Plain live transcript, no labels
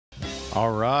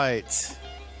All right.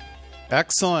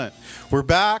 Excellent. We're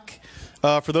back.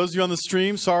 For those of you on the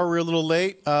stream, sorry we're a little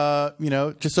late.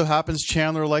 Just so happens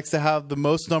Chandler likes to have the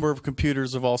most number of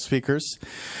computers of all speakers.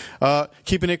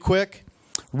 Keeping it quick.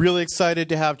 Really excited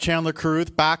to have Chandler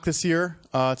Carruth back this year.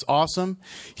 It's awesome.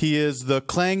 He is the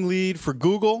Clang lead for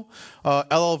Google,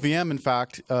 LLVM, in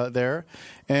fact, there.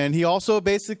 And he also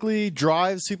basically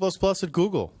drives C++ at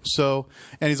Google.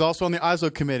 And he's also on the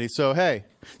ISO committee. So, hey,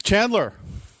 Chandler.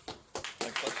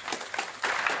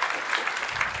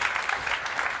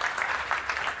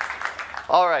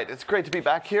 All right, it's great to be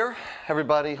back here.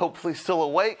 Everybody hopefully still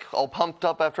awake, all pumped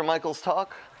up after Michael's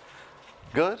talk.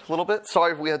 Good, a little bit.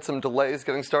 Sorry if we had some delays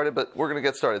getting started, but we're going to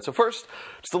get started. So first,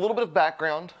 just a little bit of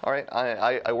background. All right,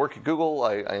 I work at Google.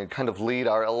 I kind of lead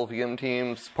our LLVM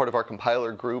teams, part of our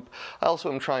compiler group. I also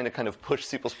am trying to kind of push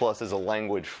C++ as a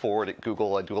language forward at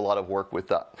Google. I do a lot of work with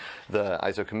the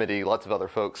ISO committee, lots of other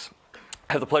folks.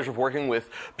 I have the pleasure of working with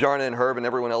Bjarne and Herb and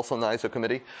everyone else on the ISO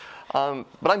committee. But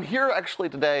I'm here actually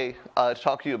today to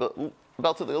talk to you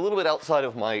about something a little bit outside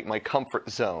of my comfort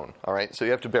zone, all right? So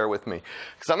you have to bear with me.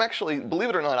 Because I'm actually, believe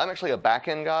it or not, I'm actually a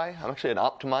back-end guy. I'm actually an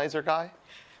optimizer guy.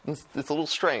 It's a little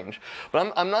strange.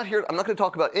 But I'm not here, I'm not going to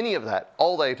talk about any of that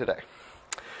all day today.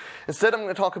 Instead, I'm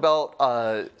going to talk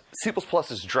about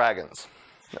C++'s dragons.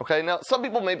 Okay, now some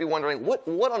people may be wondering,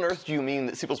 what on earth do you mean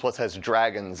that C++ has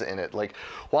dragons in it? Like,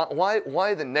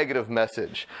 why the negative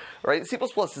message, right? C++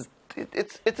 is,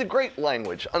 it's a great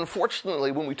language.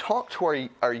 Unfortunately, when we talk to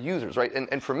our users, right,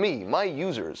 and for me, my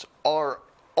users are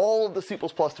all of the C++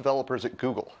 developers at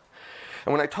Google.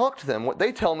 And when I talk to them, what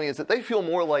they tell me is that they feel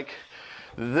more like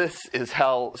this is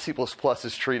how C++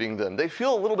 is treating them. They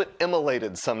feel a little bit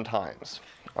immolated sometimes,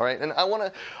 all right? And I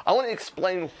want to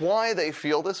explain why they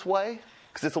feel this way,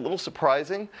 because it's a little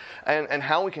surprising, and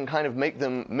how we can kind of make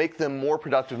them more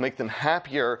productive, make them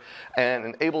happier,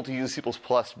 and able to use C++,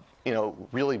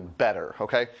 really better,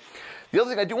 okay? The other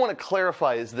thing I do want to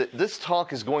clarify is that this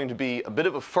talk is going to be a bit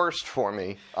of a first for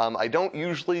me. I don't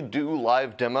usually do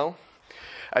live demo.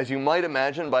 As you might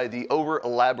imagine by the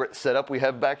over-elaborate setup we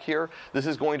have back here, this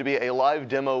is going to be a live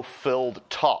demo-filled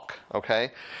talk,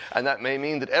 okay? And that may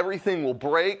mean that everything will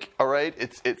break, all right?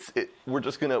 We're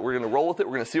gonna roll with it.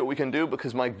 We're gonna see what we can do,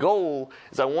 because my goal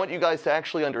is I want you guys to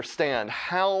actually understand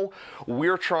how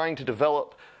we're trying to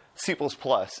develop C++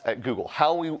 at Google,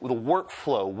 the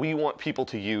workflow we want people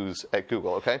to use at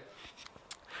Google, okay?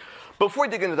 Before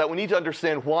we dig into that, we need to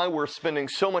understand why we're spending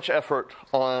so much effort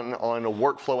on a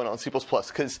workflow and on C++,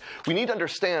 because we need to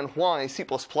understand why C++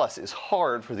 is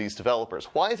hard for these developers.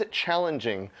 Why is it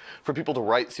challenging for people to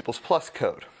write C++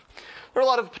 code? There are a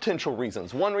lot of potential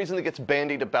reasons. One reason that gets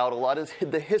bandied about a lot is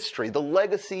the history, the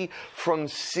legacy from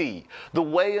C. The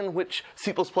way in which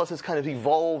C++ has kind of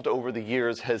evolved over the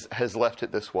years has left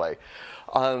it this way.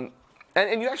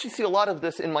 And you actually see a lot of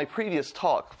this in my previous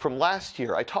talk from last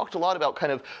year. I talked a lot about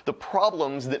kind of the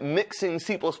problems that mixing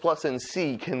C++ and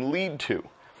C can lead to.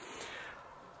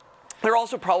 There are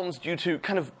also problems due to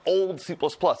kind of old C++.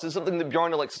 This is something that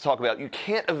Bjarne likes to talk about. You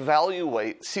can't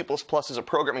evaluate C++ as a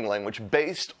programming language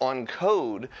based on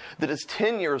code that is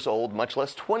 10 years old, much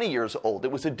less 20 years old.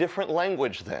 It was a different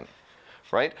language then.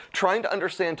 Right? Trying to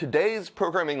understand today's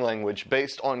programming language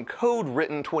based on code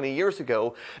written 20 years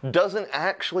ago doesn't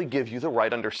actually give you the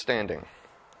right understanding.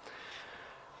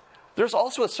 There's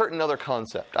also a certain other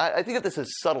concept. I think of this as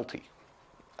subtlety.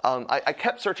 I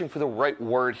kept searching for the right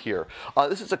word here.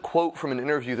 This is a quote from an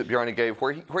interview that Bjarne gave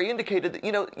where he indicated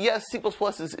that, yes, C++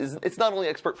 it's not only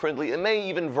expert-friendly, it may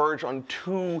even verge on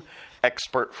too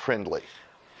expert-friendly.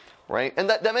 Right? And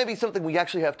that may be something we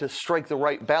actually have to strike the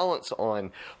right balance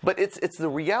on. But it's the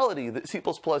reality that C++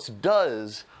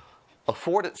 does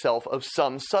afford itself of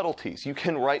some subtleties. You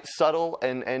can write subtle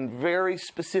and very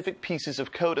specific pieces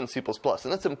of code in C++.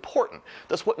 And that's important.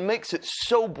 That's what makes it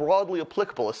so broadly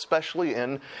applicable, especially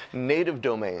in native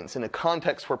domains, in a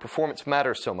context where performance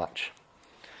matters so much.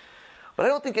 But I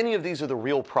don't think any of these are the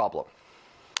real problem.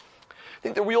 I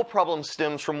think the real problem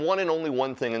stems from one and only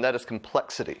one thing, and that is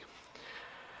complexity.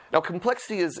 Now,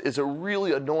 complexity is a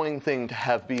really annoying thing to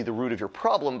have be the root of your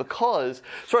problem because,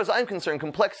 as far as I'm concerned,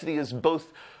 complexity is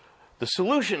both the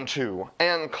solution to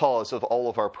and cause of all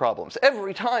of our problems.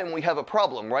 Every time we have a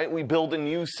problem, right, we build a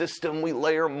new system, we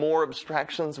layer more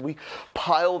abstractions, we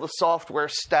pile the software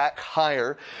stack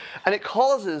higher, and it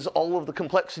causes all of the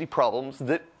complexity problems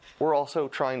that we're also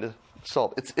trying to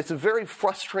solve. It's a very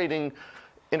frustrating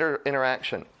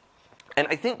interaction. And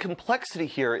I think complexity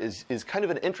here is kind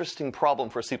of an interesting problem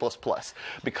for C++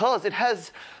 because it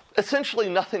has essentially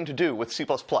nothing to do with C++.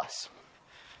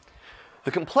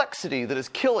 The complexity that is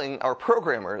killing our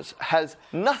programmers has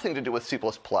nothing to do with C++.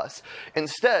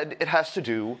 Instead, it has to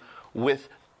do with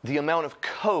the amount of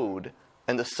code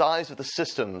and the size of the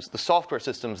systems, the software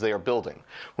systems they are building.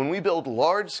 When we build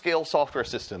large-scale software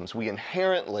systems, we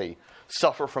inherently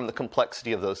suffer from the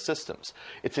complexity of those systems.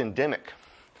 It's endemic.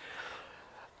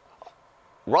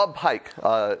 Rob Pike,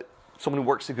 someone who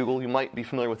works at Google, you might be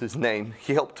familiar with his name.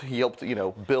 He helped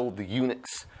build the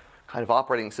Unix kind of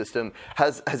operating system,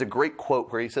 has a great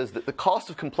quote where he says that the cost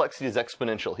of complexity is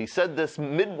exponential. He said this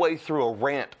midway through a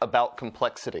rant about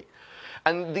complexity.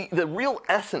 And the real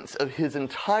essence of his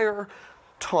entire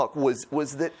talk was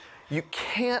that you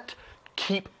can't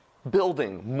keep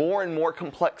building more and more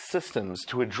complex systems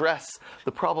to address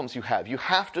the problems you have. You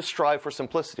have to strive for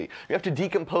simplicity. You have to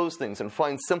decompose things and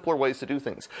find simpler ways to do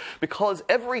things. Because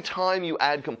every time you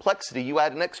add complexity, you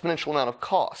add an exponential amount of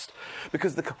cost.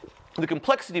 Because the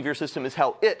complexity of your system is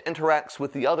how it interacts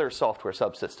with the other software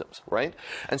subsystems, right?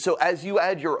 And so as you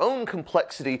add your own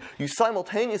complexity, you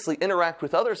simultaneously interact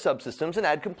with other subsystems and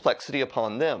add complexity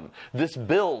upon them. This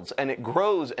builds and it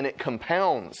grows and it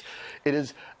compounds. It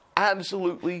is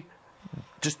absolutely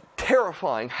just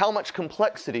terrifying how much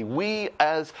complexity we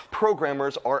as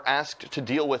programmers are asked to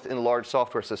deal with in large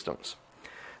software systems.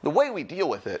 The way we deal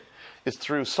with it is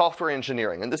through software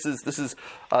engineering. And this is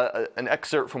an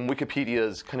excerpt from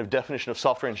Wikipedia's kind of definition of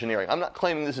software engineering. I'm not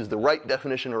claiming this is the right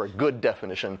definition or a good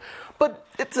definition, but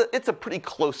it's a pretty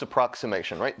close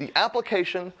approximation, right? The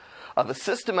application of a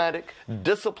systematic,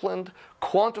 disciplined,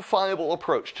 quantifiable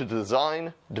approach to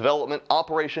design, development,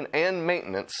 operation, and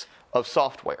maintenance of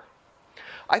software.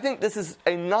 I think this is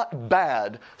a not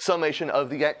bad summation of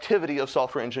the activity of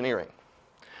software engineering.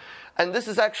 And this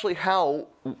is actually how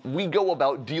we go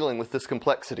about dealing with this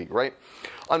complexity, right?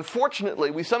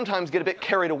 Unfortunately, we sometimes get a bit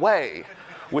carried away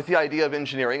with the idea of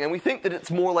engineering, and we think that it's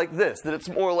more like this, that it's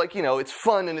more like, it's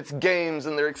fun and it's games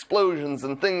and there are explosions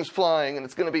and things flying and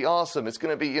it's going to be awesome. It's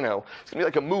going to be, it's going to be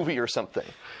like a movie or something.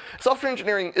 Software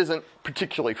engineering isn't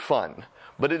particularly fun,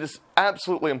 but it is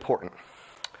absolutely important.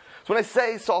 So when I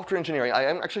say software engineering, I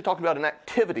am actually talking about an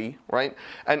activity, right?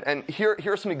 And here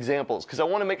are some examples, because I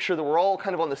want to make sure that we're all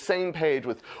kind of on the same page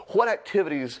with what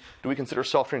activities do we consider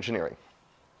software engineering,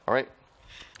 all right?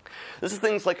 This is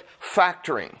things like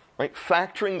factoring, right?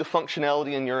 Factoring the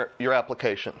functionality in your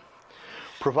application.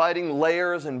 Providing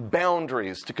layers and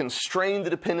boundaries to constrain the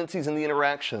dependencies and the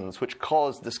interactions which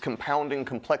cause this compounding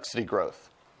complexity growth.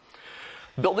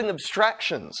 Building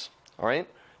abstractions, all right?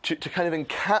 To kind of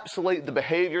encapsulate the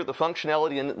behavior, the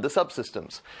functionality, and the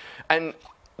subsystems. And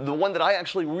the one that I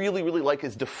actually really, really like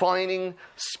is defining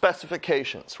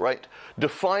specifications, right?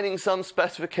 Defining some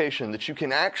specification that you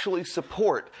can actually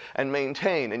support and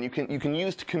maintain, and you can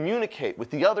use to communicate with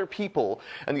the other people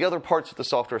and the other parts of the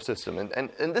software system.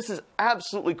 And this is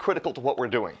absolutely critical to what we're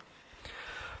doing.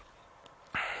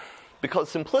 Because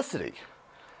simplicity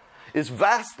is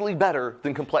vastly better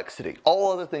than complexity,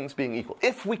 all other things being equal.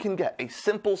 If we can get a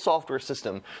simple software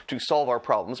system to solve our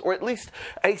problems, or at least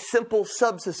a simple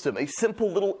subsystem, a simple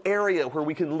little area where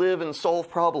we can live and solve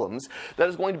problems, that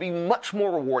is going to be much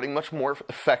more rewarding, much more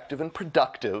effective and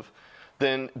productive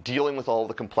than dealing with all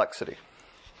the complexity.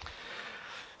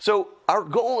 So our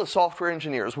goal as software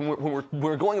engineers, when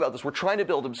we're going about this, we're trying to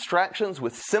build abstractions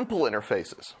with simple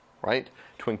interfaces, right,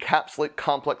 to encapsulate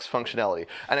complex functionality.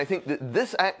 And I think that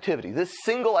this activity, this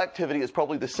single activity, is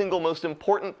probably the single most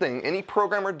important thing any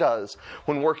programmer does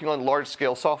when working on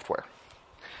large-scale software.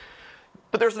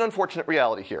 But there's an unfortunate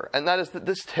reality here, and that is that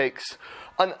this takes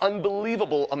an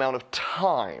unbelievable amount of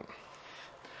time,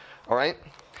 all right?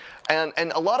 And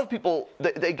a lot of people,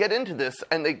 they get into this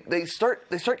and they start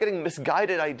getting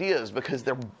misguided ideas because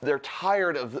they're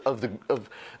tired of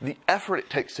the effort it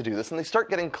takes to do this, and they start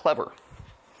getting clever.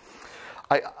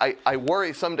 I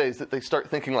worry some days that they start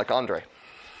thinking like Andre.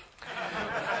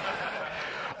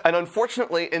 And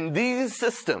unfortunately, in these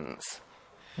systems,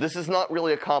 this is not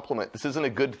really a compliment. This isn't a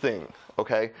good thing,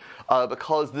 okay?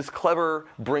 Because this clever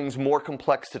brings more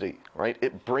complexity, right?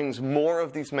 It brings more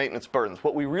of these maintenance burdens.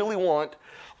 What we really want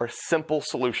are simple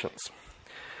solutions.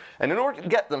 And in order to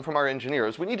get them from our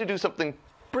engineers, we need to do something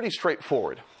pretty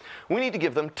straightforward. We need to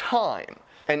give them time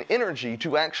and energy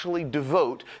to actually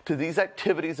devote to these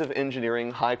activities of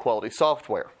engineering high-quality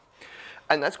software.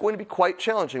 And that's going to be quite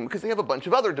challenging because they have a bunch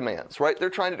of other demands, right? They're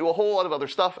trying to do a whole lot of other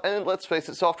stuff, and let's face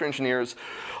it, software engineers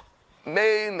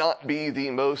may not be the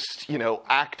most,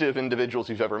 active individuals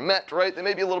you've ever met, right? They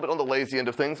may be a little bit on the lazy end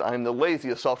of things. I'm the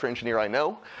laziest software engineer I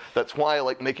know. That's why I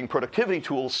like making productivity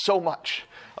tools so much.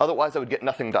 Otherwise, I would get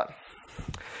nothing done.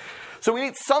 So we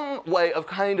need some way of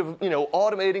kind of,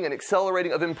 automating and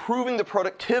accelerating, of improving the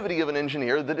productivity of an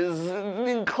engineer that is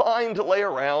inclined to lay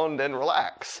around and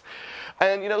relax.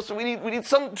 And, so we need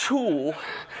some tool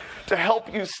to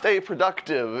help you stay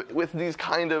productive with these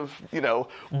kind of,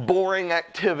 boring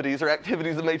activities or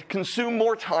activities that may consume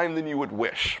more time than you would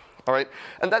wish. All right?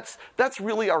 And that's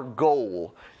really our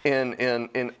goal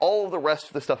in all of the rest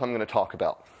of the stuff I'm going to talk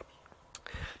about.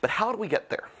 But how do we get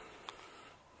there?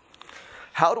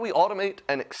 How do we automate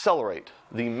and accelerate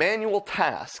the manual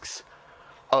tasks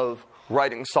of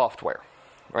writing software?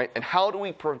 Right? And how do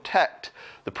we protect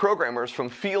the programmers from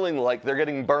feeling like they're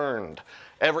getting burned?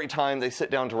 Every time they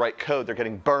sit down to write code, they're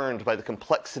getting burned by the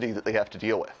complexity that they have to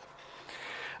deal with.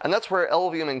 And that's where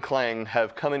LLVM and Clang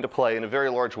have come into play in a very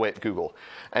large way at Google,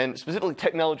 and specifically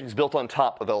technologies built on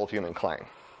top of LLVM and Clang.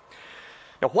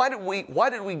 Now, why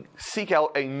did we seek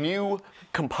out a new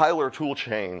compiler tool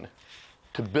chain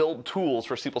to build tools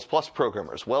for C++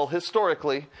 programmers? Well,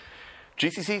 historically,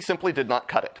 GCC simply did not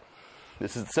cut it.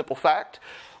 This is the simple fact.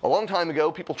 A long time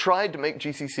ago, people tried to make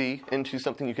GCC into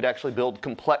something you could actually build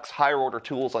complex, higher-order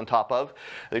tools on top of.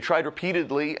 They tried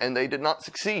repeatedly, and they did not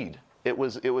succeed. It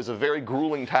was a very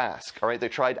grueling task. All right, they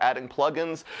tried adding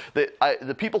plugins.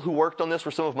 The people who worked on this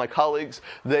were some of my colleagues.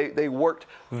 They worked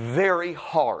very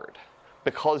hard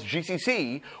because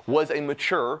GCC was a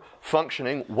mature,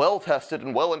 functioning, well-tested,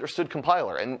 and well-understood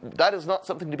compiler, and that is not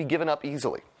something to be given up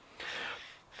easily.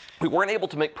 We weren't able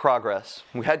to make progress.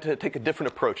 We had to take a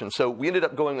different approach, and so we ended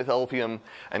up going with LLVM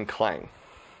and Clang.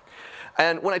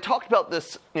 And when I talked about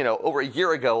this, over a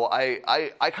year ago,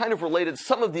 I kind of related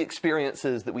some of the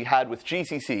experiences that we had with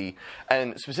GCC,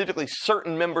 and specifically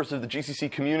certain members of the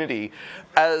GCC community,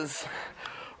 as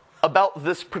about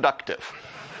this productive.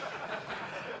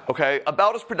 Okay,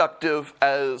 about as productive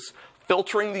as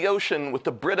filtering the ocean with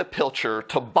the Brita pilcher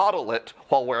to bottle it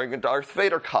while wearing a Darth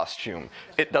Vader costume.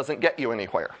 It doesn't get you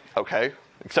anywhere, okay?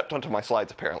 Except onto my slides,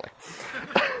 apparently.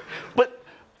 But,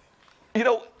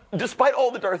 despite all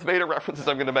the Darth Vader references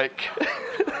I'm going to make,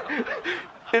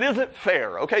 it isn't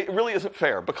fair, okay? It really isn't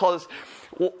fair, because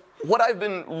what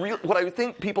I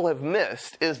think people have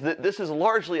missed is that this is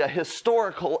largely a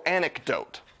historical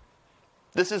anecdote.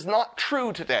 This is not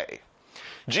true today.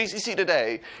 GCC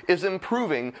today is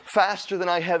improving faster than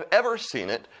I have ever seen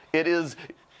it. It is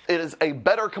a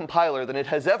better compiler than it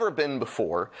has ever been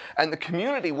before, and the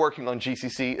community working on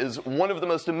GCC is one of the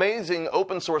most amazing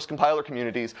open source compiler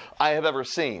communities I have ever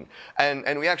seen.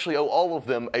 And we actually owe all of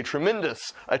them a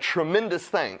tremendous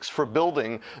thanks for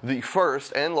building the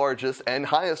first and largest and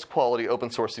highest quality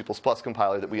open source C++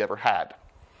 compiler that we ever had.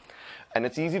 And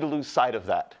it's easy to lose sight of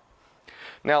that.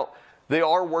 Now, they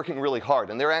are working really hard,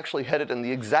 and they're actually headed in the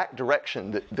exact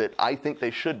direction that I think they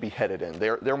should be headed in.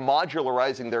 They're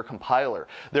modularizing their compiler.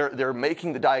 They're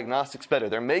making the diagnostics better.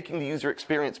 They're making the user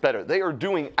experience better. They are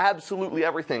doing absolutely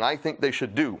everything I think they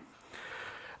should do.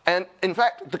 And in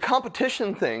fact, the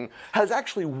competition thing has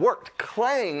actually worked.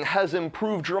 Clang has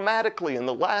improved dramatically in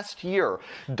the last year,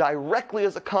 directly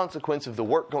as a consequence of the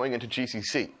work going into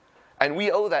GCC. And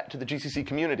we owe that to the GCC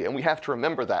community, and we have to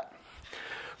remember that.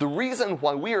 The reason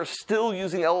why we are still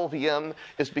using LLVM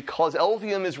is because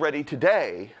LLVM is ready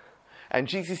today, and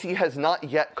GCC has not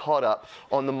yet caught up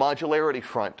on the modularity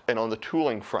front and on the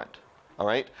tooling front. All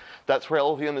right? That's where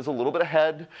LLVM is a little bit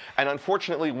ahead, and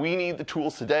unfortunately, we need the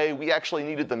tools today. We actually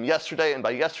needed them yesterday, and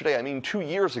by yesterday, I mean 2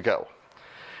 years ago.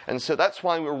 And so that's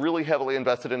why we're really heavily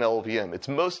invested in LLVM. It's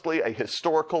mostly a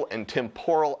historical and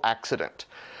temporal accident.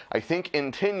 I think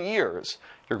in 10 years,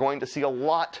 you're going to see a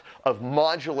lot of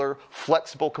modular,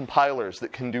 flexible compilers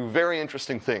that can do very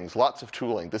interesting things, lots of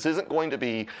tooling. This isn't going to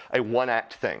be a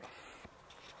one-act thing.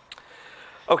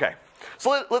 Okay,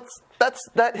 so that's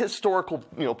that historical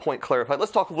point clarified.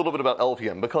 Let's talk a little bit about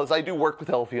LLVM, because I do work with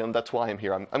LLVM. That's why I'm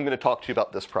here. I'm going to talk to you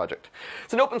about this project.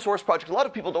 It's an open source project. A lot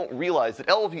of people don't realize that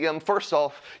LLVM, first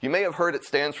off, you may have heard it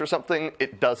stands for something.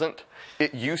 It doesn't.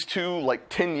 It used to, like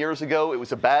 10 years ago. It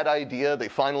was a bad idea. They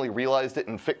finally realized it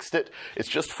and fixed it. It's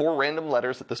just 4 random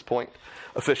letters at this point,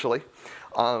 officially.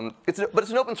 But it's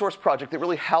an open source project that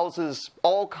really houses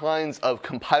all kinds of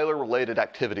compiler-related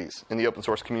activities in the open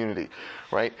source community,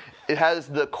 right? It has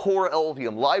the core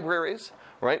LLVM libraries,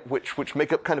 right, which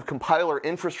make up kind of compiler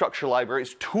infrastructure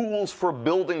libraries, tools for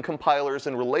building compilers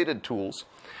and related tools.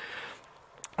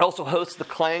 It also hosts the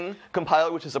Clang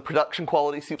compiler, which is a production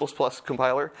quality C++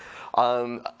 compiler. We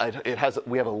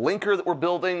have a linker that we're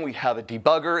building. We have a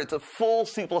debugger. It's a full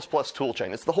C++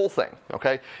 toolchain. It's the whole thing,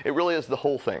 okay? It really is the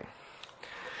whole thing.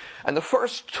 And the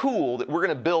first tool that we're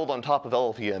going to build on top of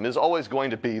LLVM is always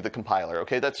going to be the compiler,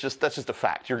 okay? That's just a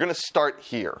fact. You're going to start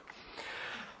here.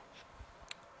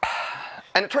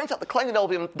 And it turns out the Clang and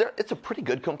LVM, it's a pretty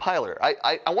good compiler.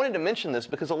 I wanted to mention this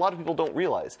because a lot of people don't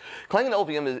realize. Clang and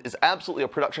LVM is absolutely a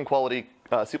production quality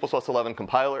C++ 11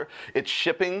 compiler. It's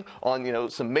shipping on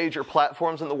some major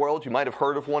platforms in the world. You might have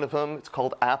heard of one of them. It's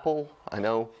called Apple. I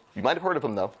know you might have heard of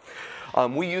them though.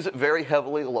 We use it very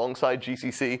heavily alongside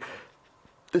GCC.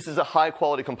 This is a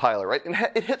high-quality compiler, right? And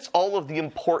it hits all of the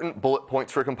important bullet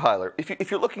points for a compiler. If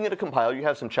you're looking at a compiler, you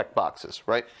have some checkboxes,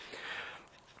 right?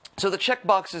 So the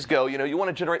checkboxes go, you want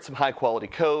to generate some high-quality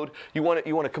code. You want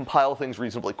to compile things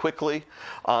reasonably quickly.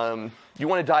 You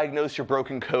want to diagnose your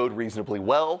broken code reasonably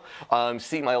well.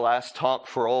 See my last talk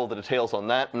for all the details on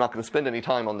that. I'm not going to spend any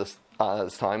time on this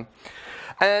this time.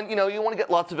 And you want to get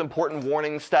lots of important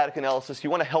warnings, static analysis. You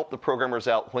want to help the programmers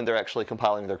out when they're actually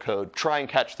compiling their code. Try and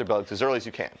catch their bugs as early as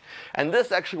you can. And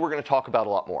this actually we're going to talk about a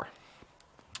lot more.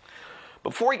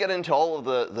 Before we get into all of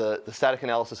the static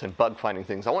analysis and bug finding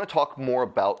things, I want to talk more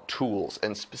about tools.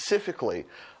 And specifically,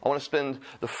 I want to spend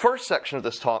the first section of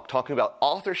this talk talking about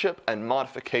authorship and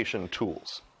modification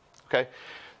tools. Okay?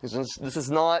 This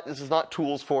is not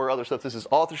tools for other stuff. This is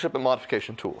authorship and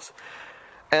modification tools.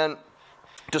 And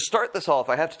to start this off,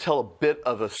 I have to tell a bit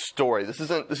of a story. This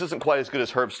isn't quite as good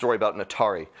as Herb's story about an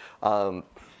Atari.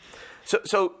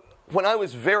 So when I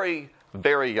was very,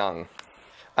 very young,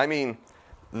 I mean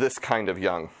this kind of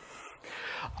young,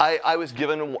 I was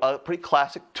given a pretty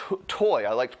classic toy.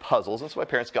 I liked puzzles, and so my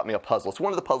parents got me a puzzle. So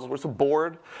one of the puzzles was a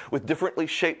board with differently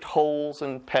shaped holes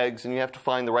and pegs, and you have to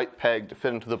find the right peg to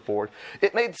fit into the board.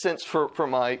 It made sense for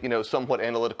my somewhat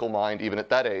analytical mind, even at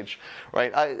that age,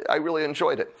 right? I really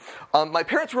enjoyed it. My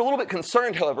parents were a little bit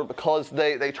concerned, however, because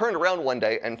they turned around one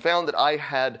day and found that I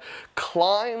had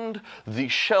climbed the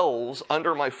shelves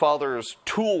under my father's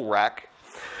tool rack,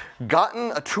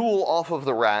 gotten a tool off of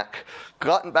the rack,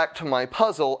 gotten back to my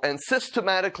puzzle, and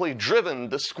systematically driven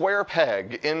the square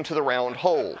peg into the round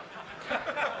hole.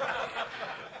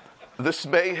 This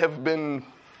may have been,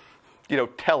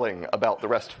 telling about the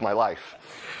rest of my life.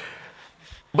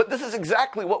 But this is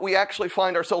exactly what we actually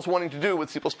find ourselves wanting to do with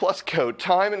C++ code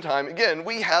time and time again.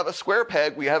 We have a square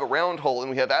peg, we have a round hole, and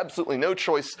we have absolutely no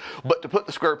choice but to put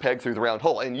the square peg through the round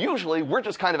hole. And usually we're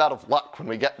just kind of out of luck when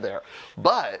we get there.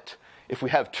 But if we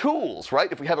have tools,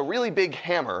 right, if we have a really big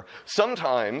hammer,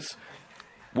 sometimes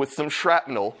with some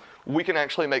shrapnel, we can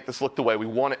actually make this look the way we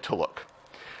want it to look.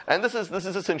 And this is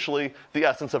essentially the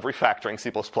essence of refactoring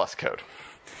C++ code.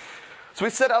 So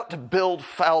we set out to build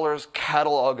Fowler's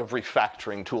catalog of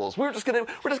refactoring tools. We're just gonna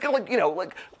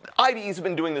like IDEs have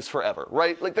been doing this forever,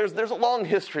 right? Like there's a long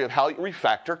history of how you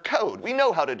refactor code. We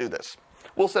know how to do this.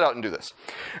 We'll set out and do this.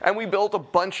 And we built a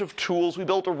bunch of tools. We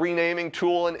built a renaming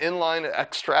tool, an inline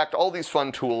extract, all these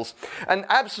fun tools. And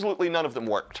absolutely none of them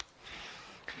worked,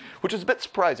 which is a bit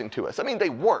surprising to us. I mean, they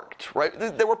worked, right?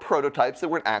 There were prototypes. They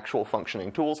weren't actual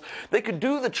functioning tools. They could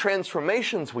do the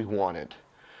transformations we wanted.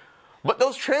 But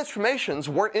those transformations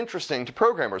weren't interesting to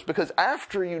programmers because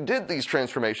after you did these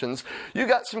transformations, you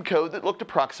got some code that looked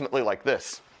approximately like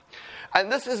this. And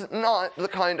this is not the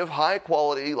kind of high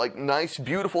quality, nice,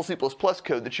 beautiful C++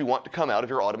 code that you want to come out of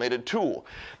your automated tool.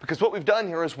 Because what we've done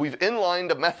here is we've inlined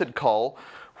a method call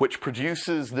which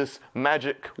produces this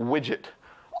magic widget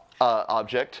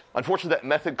object. Unfortunately, that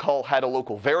method call had a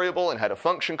local variable and had a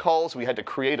function call, so we had to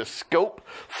create a scope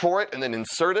for it and then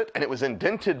insert it, and it was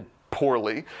indented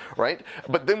poorly, right?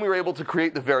 But then we were able to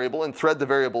create the variable and thread the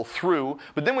variable through,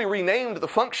 but then we renamed the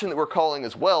function that we're calling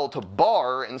as well to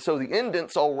bar, and so the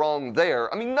indent's all wrong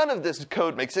there. I mean, none of this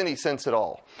code makes any sense at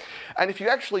all. And if you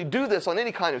actually do this on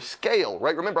any kind of scale,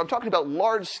 right? Remember, I'm talking about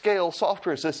large-scale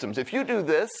software systems. If you do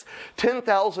this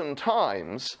 10,000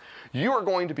 times, you are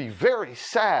going to be very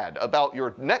sad about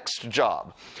your next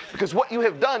job. Because what you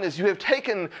have done is you have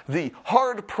taken the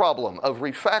hard problem of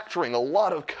refactoring a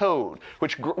lot of code,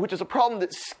 which is a problem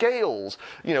that scales,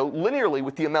 linearly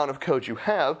with the amount of code you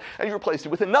have, and you replaced it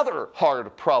with another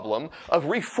hard problem of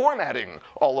reformatting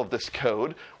all of this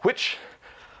code, which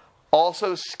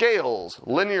also scales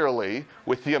linearly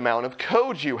with the amount of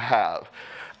code you have.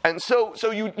 And so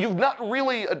you've not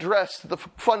really addressed the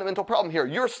fundamental problem here.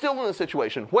 You're still in a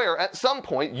situation where at some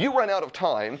point you run out of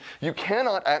time, you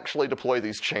cannot actually deploy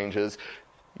these changes,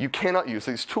 you cannot use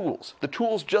these tools. The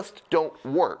tools just don't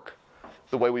work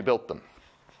the way we built them.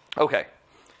 Okay,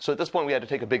 so at this point we had to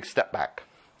take a big step back.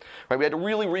 Right? We had to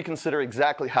really reconsider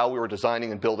exactly how we were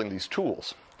designing and building these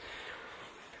tools.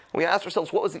 We asked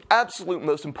ourselves, what was the absolute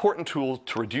most important tool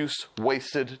to reduce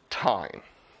wasted time?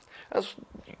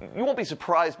 You won't be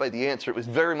surprised by the answer. It was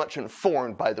very much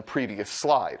informed by the previous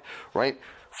slide, right?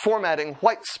 Formatting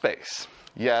white space.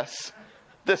 Yes,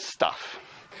 this stuff.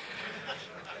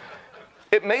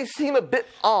 it may seem a bit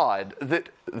odd that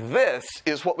this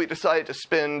is what we decided to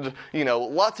spend,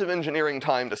 lots of engineering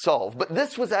time to solve, but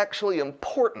this was actually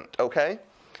important, okay?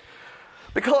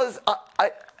 Because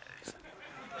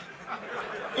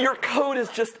your code is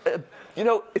just,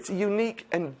 it's a unique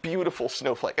and beautiful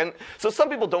snowflake. And so some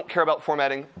people don't care about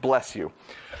formatting, bless you.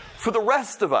 For the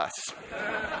rest of us,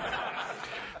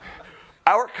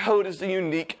 our code is a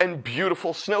unique and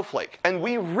beautiful snowflake, and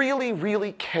we really,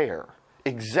 really care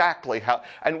exactly how,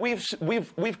 and we've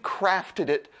crafted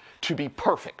it to be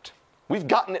perfect. We've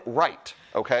gotten it right,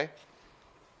 okay?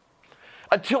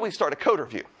 Until we start a code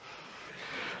review.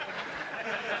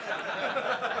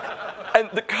 And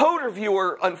the code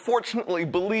reviewer, unfortunately,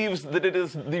 believes that it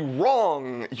is the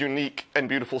wrong unique and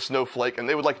beautiful snowflake, and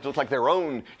they would like it to look like their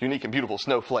own unique and beautiful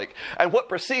snowflake. And what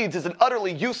proceeds is an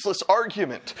utterly useless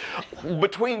argument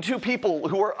between two people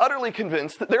who are utterly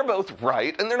convinced that they're both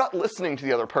right, and they're not listening to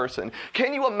the other person.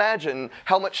 Can you imagine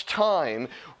how much time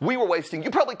we were wasting? You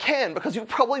probably can, because you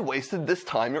probably wasted this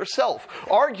time yourself,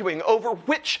 arguing over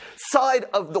which side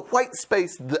of the white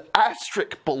space the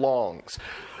asterisk belongs.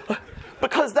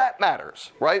 Because that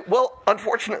matters, right? Well,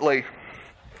 unfortunately,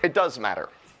 it does matter.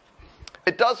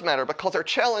 It does matter because our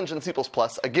challenge in C++,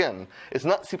 again, is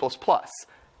not C++,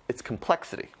 it's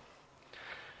complexity.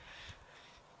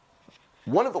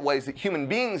 One of the ways that human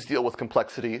beings deal with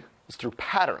complexity is through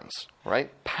patterns,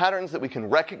 right? Patterns that we can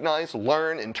recognize,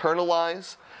 learn,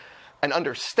 internalize, and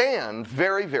understand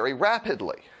very, very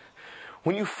rapidly.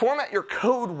 When you format your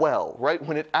code well, right,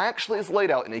 when it actually is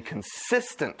laid out in a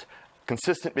consistent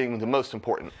being the most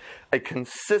important, a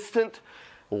consistent,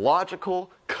 logical,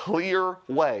 clear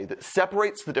way that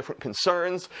separates the different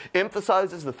concerns,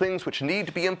 emphasizes the things which need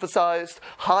to be emphasized,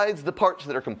 hides the parts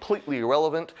that are completely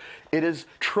irrelevant, it is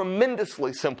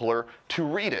tremendously simpler to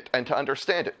read it and to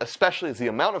understand it, especially as the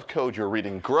amount of code you're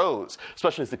reading grows,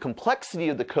 especially as the complexity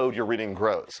of the code you're reading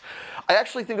grows. I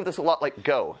actually think of this a lot like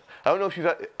Go. I don't know if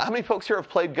how many folks here have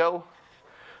played Go?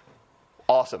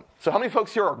 Awesome. So how many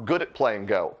folks here are good at playing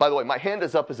Go? By the way, my hand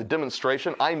is up as a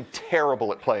demonstration. I'm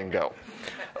terrible at playing Go.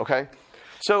 Okay?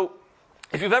 So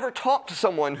if you've ever talked to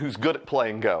someone who's good at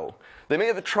playing Go, they may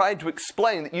have tried to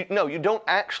explain that you don't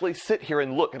actually sit here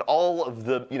and look at all of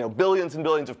the billions and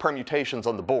billions of permutations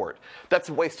on the board. That's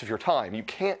a waste of your time. You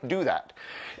can't do that.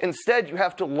 Instead, you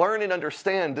have to learn and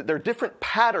understand that there are different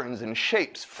patterns and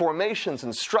shapes, formations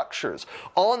and structures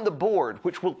on the board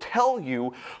which will tell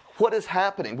you what is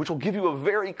happening, which will give you a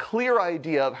very clear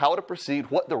idea of how to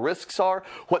proceed, what the risks are,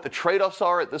 what the trade-offs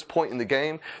are at this point in the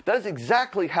game. That is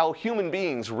exactly how human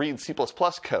beings read C++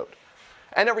 code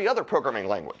and every other programming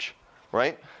language,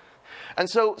 right? And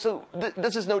so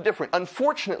this is no different.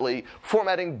 Unfortunately,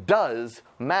 formatting does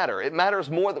matter. It matters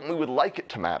more than we would like it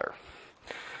to matter.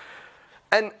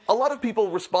 And a lot of people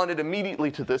responded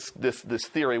immediately to this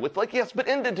theory with like, yes, but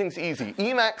indenting's easy.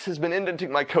 Emacs has been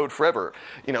indenting my code forever.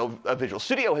 Visual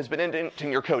Studio has been indenting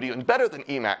your code even better than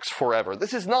Emacs forever.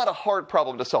 This is not a hard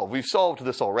problem to solve. We've solved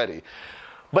this already.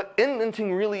 But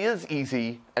indenting really is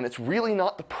easy, and it's really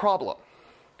not the problem.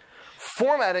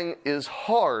 Formatting is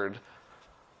hard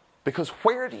because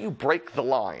where do you break the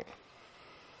line?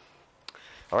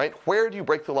 All right, where do you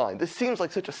break the line? This seems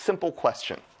like such a simple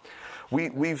question.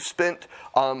 We've spent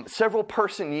several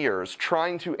person years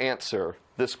trying to answer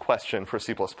this question for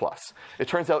C++. It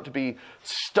turns out to be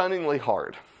stunningly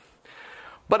hard.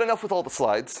 But enough with all the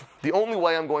slides. The only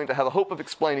way I'm going to have a hope of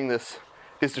explaining this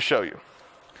is to show you.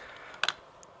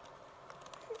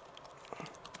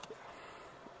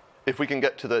 If we can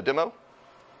get to the demo.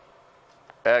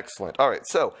 Excellent. All right,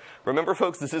 so remember,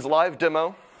 folks, this is live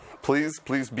demo. Please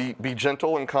be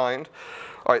gentle and kind.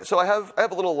 All right, so I have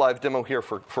a little live demo here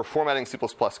for formatting C++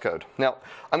 code. Now,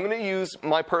 I'm going to use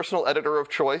my personal editor of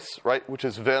choice, right, which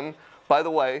is Vim. By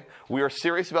the way, we are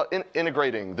serious about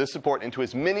integrating this support into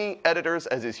as many editors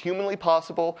as is humanly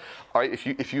possible. All right,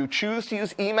 if you choose to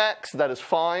use Emacs, that is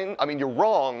fine. I mean, you're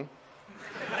wrong,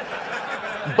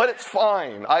 but it's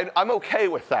fine. I'm okay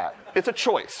with that. It's a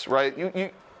choice,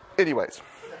 right? Anyways.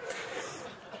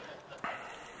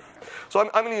 So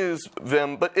I'm going to use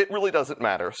Vim, but it really doesn't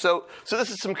matter. So this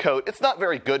is some code. It's not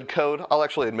very good code. I'll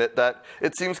actually admit that.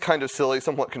 It seems kind of silly,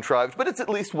 somewhat contrived, but it's at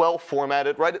least well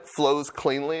formatted, right? It flows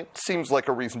cleanly. It seems like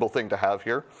a reasonable thing to have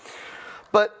here.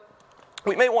 But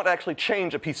we may want to actually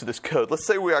change a piece of this code. Let's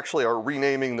say we actually are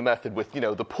renaming the method with,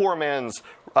 the poor man's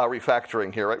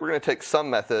refactoring here, right? We're going to take some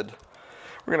method.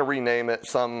 We're going to rename it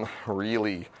some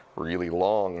really, really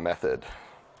long method,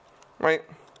 right?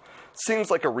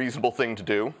 Seems like a reasonable thing to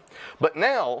do. But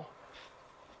now,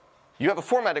 you have a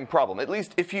formatting problem. At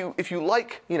least if you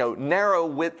like narrow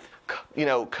width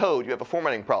code, you have a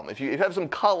formatting problem. If you have some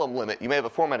column limit, you may have a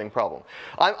formatting problem.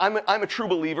 I'm a true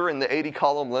believer in the 80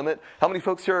 column limit. How many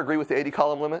folks here agree with the 80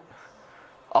 column limit?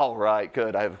 All right,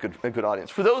 good. I have a good audience.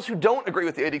 For those who don't agree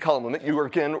with the 80 column limit, you are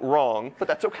again wrong, but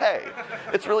that's okay.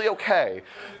 It's really okay.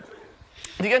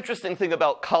 The interesting thing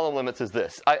about column limits is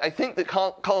this. I think that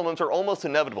column limits are almost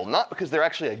inevitable, not because they're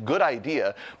actually a good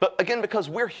idea, but again because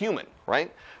we're human,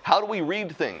 right? How do we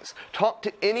read things? Talk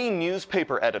to any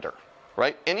newspaper editor,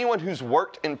 right? Anyone who's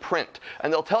worked in print,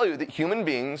 and they'll tell you that human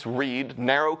beings read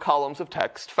narrow columns of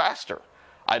text faster.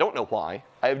 I don't know why.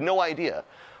 I have no idea.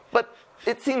 But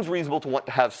it seems reasonable to want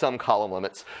to have some column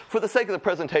limits. For the sake of the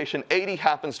presentation, 80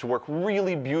 happens to work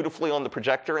really beautifully on the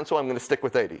projector, and so I'm going to stick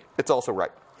with 80. It's also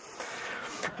right.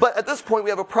 But at this point, we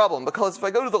have a problem, because if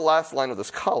I go to the last line of this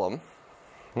column,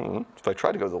 if I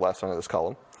try to go to the last line of this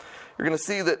column, you're going to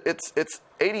see that it's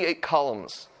 88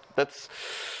 columns.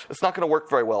 It's not going to work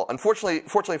very well.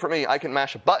 Fortunately for me, I can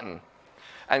mash a button.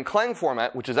 And Clang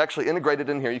format, which is actually integrated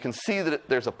in here, you can see that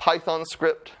there's a Python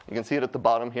script. You can see it at the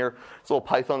bottom here. It's a little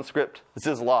Python script. This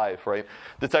is live, right?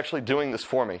 That's actually doing this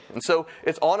for me. And so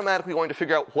it's automatically going to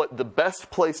figure out what the best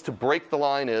place to break the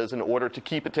line is in order to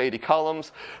keep it to 80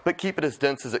 columns, but keep it as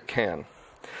dense as it can.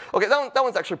 Okay, that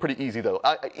one's actually pretty easy, though.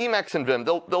 Emacs and Vim,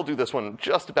 they'll do this one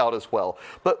just about as well.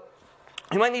 But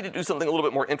you might need to do something a little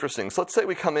bit more interesting. So let's say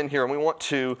we come in here and we want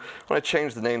to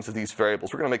change the names of these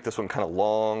variables. We're going to make this one kind of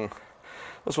long.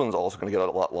 This one's also going to get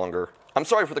a lot longer. I'm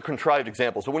sorry for the contrived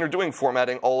examples, but when you're doing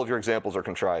formatting, all of your examples are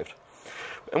contrived.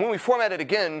 And when we format it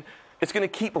again, it's going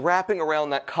to keep wrapping around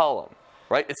that column,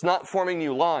 right? It's not forming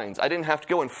new lines. I didn't have to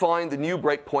go and find the new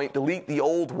breakpoint, delete the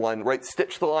old one, right?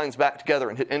 Stitch the lines back together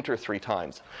and hit enter 3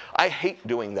 times. I hate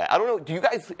doing that. I don't know, do you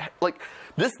guys, like,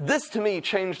 this to me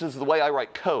changes the way I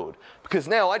write code. Because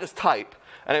now I just type,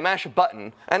 and I mash a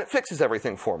button, and it fixes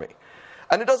everything for me.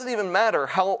 And it doesn't even matter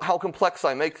how complex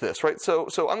I make this, right? So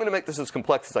I'm going to make this as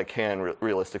complex as I can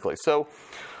realistically. So,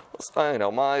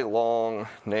 my long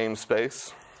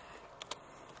namespace.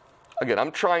 Again,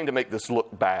 I'm trying to make this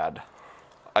look bad.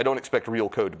 I don't expect real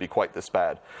code to be quite this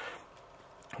bad.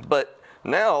 But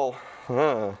now,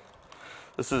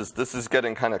 this is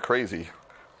getting kind of crazy.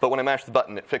 But when I mash the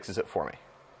button, it fixes it for me,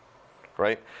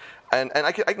 right? And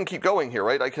I can keep going here,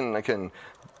 right? I can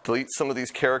delete some of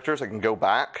these characters. I can go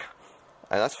back.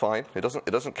 And that's fine. It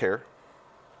doesn't care.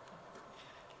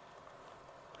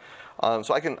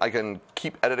 So I can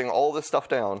keep editing all this stuff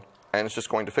down, and it's just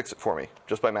going to fix it for me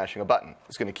just by mashing a button.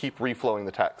 It's going to keep reflowing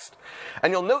the text.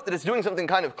 And you'll note that it's doing something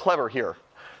kind of clever here,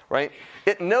 right?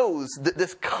 It knows that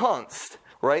this const,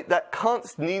 right, that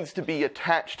const needs to be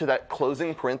attached to that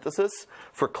closing parenthesis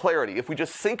for clarity. If we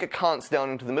just sink a const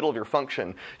down into the middle of your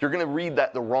function, you're going to read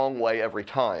that the wrong way every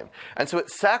time. And so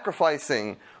it's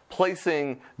sacrificing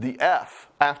placing the F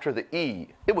after the E.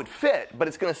 It would fit, but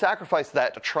it's going to sacrifice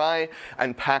that to try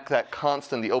and pack that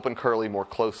const in the open curly more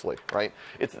closely, right?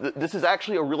 This is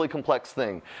actually a really complex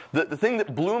thing. The thing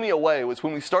that blew me away was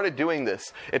when we started doing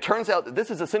this, it turns out that this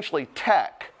is essentially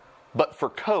tech, but for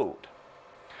code.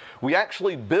 We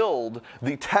actually build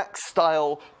the text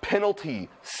style penalty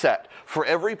set for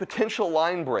every potential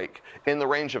line break in the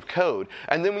range of code.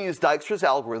 And then we use Dijkstra's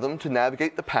algorithm to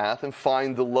navigate the path and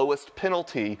find the lowest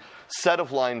penalty set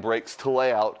of line breaks to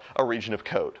lay out a region of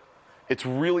code. It's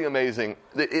really amazing.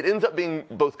 It ends up being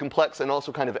both complex and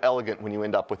also kind of elegant when you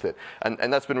end up with it.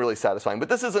 And that's been really satisfying. But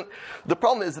this isn't, the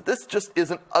problem is that this just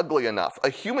isn't ugly enough. A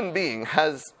human being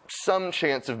has some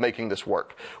chance of making this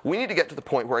work. We need to get to the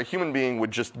point where a human being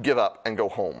would just give up and go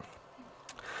home.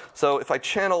 So if I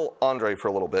channel Andre for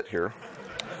a little bit here.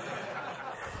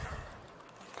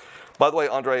 By the way,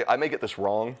 Andre, I may get this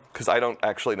wrong because I don't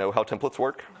actually know how templates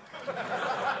work.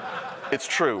 It's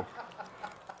true.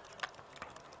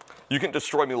 You can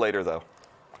destroy me later, though.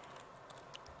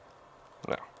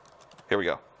 No. Here we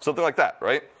go. Something like that,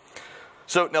 right?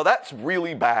 So now that's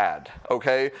really bad,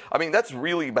 okay? I mean, that's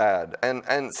really bad.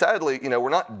 And sadly, we're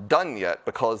not done yet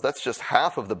because that's just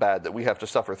half of the bad that we have to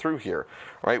suffer through here,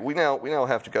 right? We now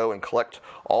have to go and collect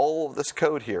all of this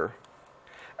code here,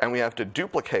 and we have to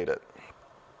duplicate it.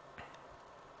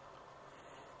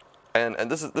 And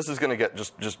this is going to get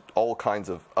just all kinds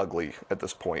of ugly at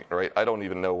this point, right? I don't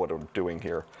even know what I'm doing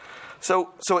here.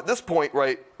 So at this point,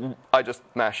 right, I just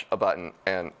mash a button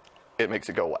and it makes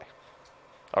it go away.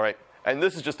 All right? And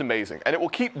this is just amazing. And it will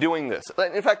keep doing this.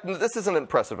 In fact, this isn't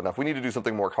impressive enough. We need to do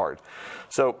something more hard.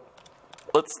 So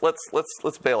let's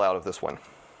bail out of this one.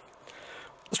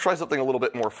 Let's try something a little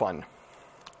bit more fun.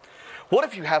 What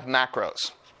if you have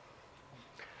macros?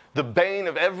 the bane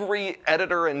of every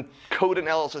editor and code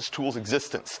analysis tool's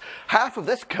existence. Half of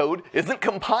this code isn't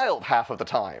compiled half of the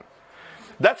time.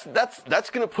 That's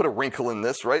going to put a wrinkle in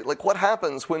this, right? Like, what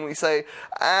happens when we say,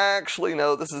 actually,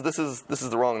 no, this is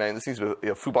the wrong name. This needs to be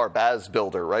a foobar Baz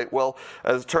builder, right? Well,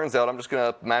 as it turns out, I'm just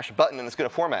going to mash a button and it's going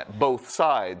to format both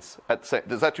sides at the same.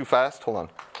 Is that too fast? Hold on.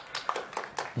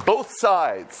 Both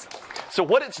sides. So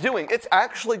what it's doing, it's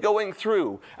actually going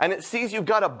through, and it sees you've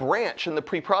got a branch in the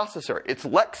preprocessor. It's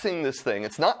lexing this thing.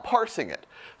 It's not parsing it.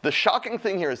 The shocking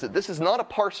thing here is that this is not a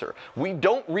parser. We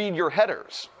don't read your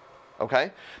headers.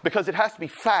 Okay? Because it has to be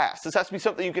fast. This has to be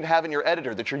something you can have in your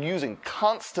editor that you're using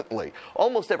constantly,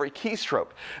 almost every keystroke.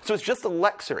 So it's just a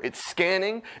lexer. It's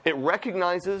scanning. It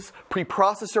recognizes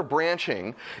preprocessor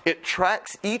branching. It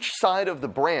tracks each side of the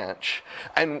branch.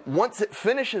 And once it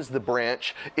finishes the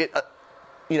branch, it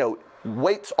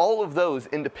weights all of those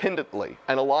independently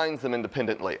and aligns them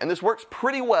independently. And this works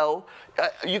pretty well.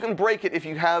 You can break it if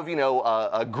you have,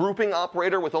 a grouping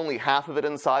operator with only half of it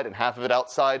inside and half of it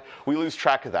outside. We lose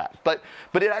track of that. But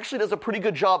it actually does a pretty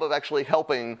good job of actually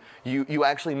helping you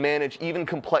actually manage even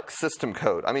complex system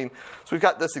code. I mean, so we've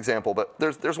got this example, but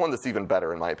there's one that's even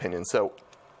better in my opinion. So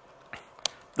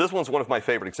this one's one of my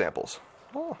favorite examples.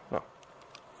 Oh, no.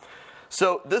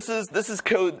 So this is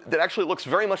code that actually looks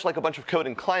very much like a bunch of code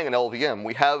in Clang and LVM.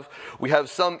 We have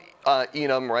some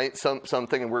enum, right?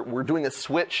 Something, and we're doing a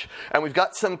switch, and we've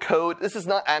got some code. This is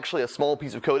not actually a small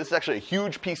piece of code. This is actually a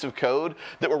huge piece of code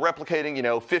that we're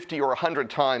replicating, 50 or 100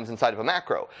 times inside of a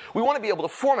macro. We want to be able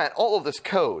to format all of this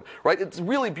code, right? It's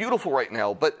really beautiful right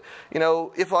now, but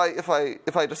if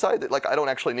I decide that I don't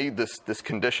actually need this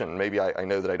condition, maybe I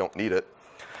know that I don't need it,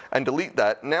 and delete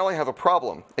that, now I have a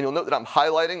problem. And you'll note that I'm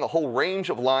highlighting a whole range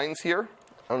of lines here.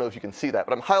 I don't know if you can see that,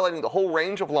 but I'm highlighting the whole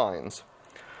range of lines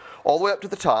all the way up to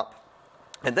the top.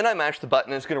 And then I mash the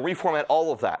button, and it's going to reformat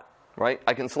all of that, right?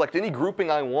 I can select any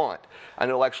grouping I want, and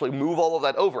it'll actually move all of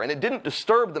that over. And it didn't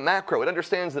disturb the macro. It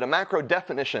understands that a macro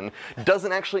definition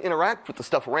doesn't actually interact with the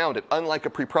stuff around it, unlike a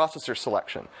preprocessor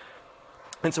selection.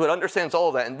 And so it understands all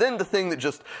of that. And then the thing that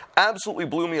just absolutely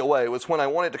blew me away was when I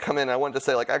wanted to come in and I wanted to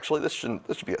say, actually, this should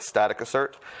be a static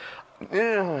assert.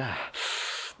 Now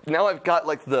I've got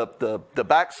the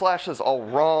backslashes all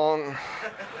wrong,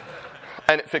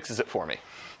 and it fixes it for me.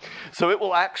 So it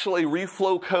will actually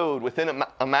reflow code within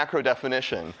a macro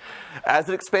definition. As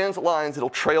it expands lines, it'll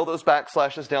trail those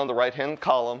backslashes down the right-hand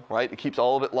column, right? It keeps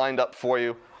all of it lined up for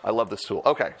you. I love this tool.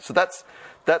 Okay, so that's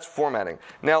formatting.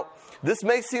 Now, this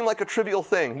may seem like a trivial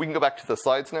thing. We can go back to the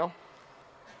slides now.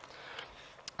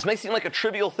 This may seem like a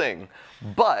trivial thing,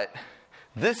 but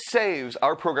this saves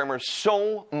our programmers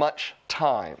so much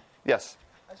time. Yes?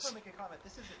 I just want to make a comment.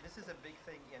 This is a big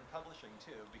thing in publishing,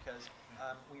 too, because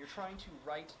when you're trying to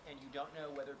write and you don't know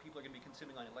whether people are going to be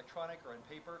consuming on electronic or on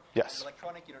paper. Yes. In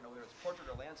electronic, you don't know whether it's portrait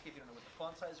or landscape. You don't know what the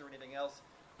font size or anything else.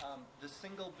 The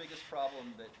single biggest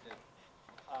problem that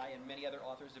I and many other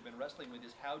authors have been wrestling with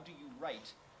is how do you write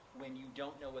when you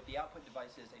don't know what the output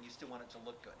device is and you still want it to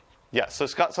look good? Yes, so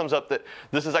Scott sums up that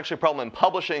this is actually a problem in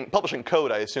publishing code,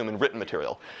 I assume, in written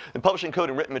material. In publishing code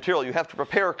and written material, you have to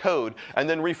prepare code and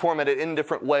then reformat it in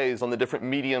different ways on the different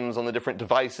mediums, on the different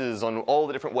devices, on all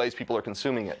the different ways people are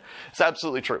consuming it. It's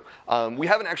absolutely true. We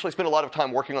haven't actually spent a lot of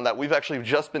time working on that. We've actually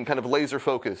just been kind of laser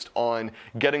focused on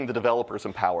getting the developers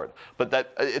empowered.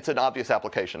 But it's an obvious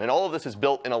application. And all of this is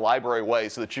built in a library way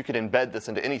so that you could embed this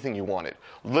into anything you wanted.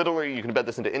 Literally, you can embed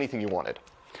this into anything you wanted.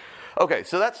 Okay,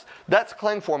 so that's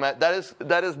Clang format.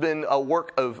 That has been a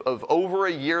work of over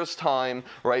a year's time,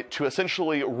 right, to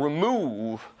essentially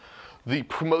remove the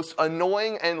most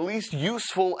annoying and least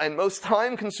useful and most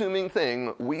time-consuming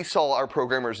thing we saw our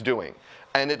programmers doing.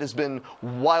 And it has been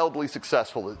wildly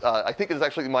successful. I think it is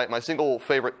actually my single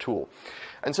favorite tool.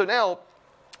 And so now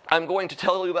I'm going to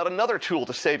tell you about another tool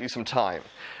to save you some time.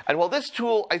 And while this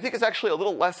tool, I think, is actually a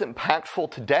little less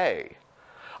impactful today,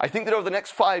 I think that over the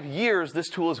next 5 years, this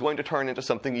tool is going to turn into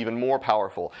something even more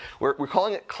powerful. We're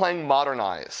calling it Clang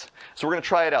Modernize. So we're going to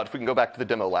try it out if we can go back to the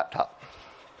demo laptop.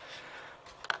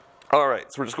 All right,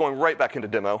 so we're just going right back into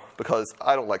demo because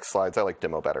I don't like slides. I like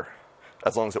demo better,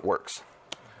 as long as it works.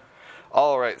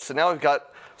 All right, so now we've got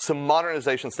some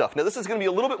modernization stuff. Now this is going to be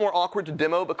a little bit more awkward to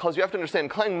demo because you have to understand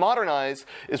Clang Modernize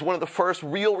is one of the first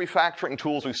real refactoring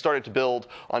tools we've started to build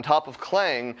on top of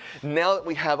Clang now that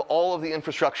we have all of the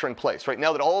infrastructure in place. Right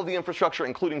now that all of the infrastructure,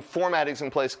 including formatting, is in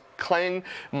place, Clang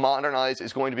Modernize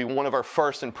is going to be one of our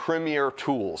first and premier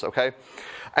tools, okay?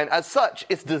 And as such,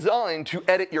 it's designed to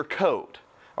edit your code.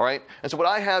 All right, and so what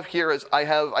I have here is I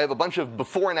have a bunch of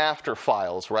before and after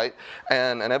files, right?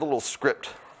 And I have a little script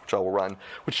which I will run,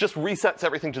 which just resets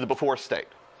everything to the before state.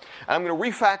 And I'm going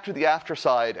to refactor the after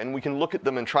side, and we can look at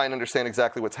them and try and understand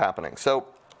exactly what's happening. So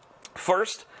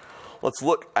first, let's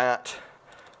look at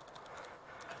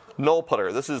null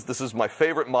putter. This is my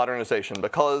favorite modernization,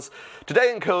 because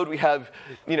today in code we have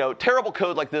terrible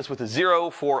code like this with a 0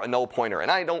 for a null pointer.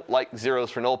 And I don't like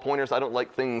zeros for null pointers. I don't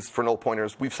like things for null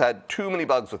pointers. We've had too many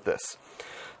bugs with this.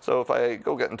 So if I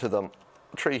go get into the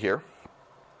tree here.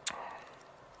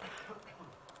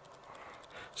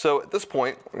 So at this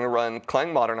point, we're going to run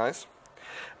clang modernize,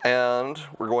 and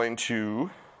we're going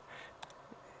to,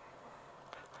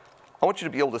 I want you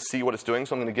to be able to see what it's doing,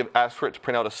 so I'm going to ask for it to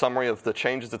print out a summary of the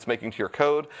changes it's making to your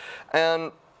code.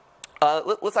 And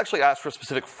let's actually ask for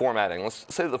specific formatting. Let's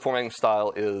say that the formatting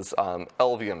style is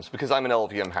LVMs, because I'm an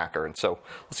LVM hacker, and so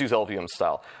let's use LVM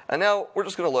style. And now we're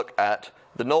just going to look at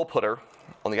the null putter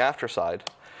on the after side.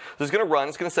 This is going to run.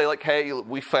 It's going to say, like, hey,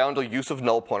 we found a use of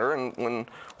null pointer, and when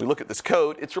we look at this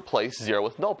code, it's replaced 0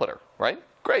 with null putter, right?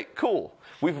 Great, cool.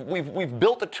 We've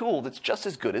built a tool that's just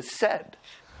as good as sed.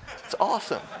 It's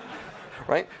awesome,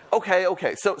 right?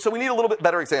 Okay. So we need a little bit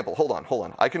better example. Hold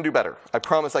on. I can do better. I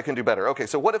promise I can do better. Okay,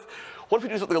 so what if we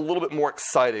do something a little bit more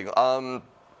exciting?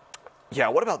 Yeah,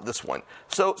 what about this one?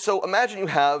 So imagine you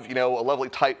have, a lovely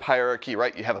type hierarchy,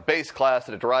 right? You have a base class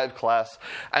and a derived class,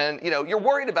 and, you're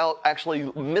worried about actually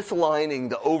misaligning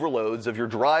the overloads of your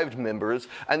derived members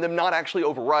and them not actually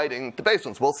overriding the base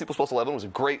ones. Well, C++11 was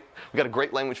we got a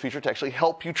great language feature to actually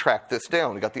help you track this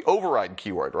down. We got the override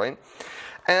keyword, right?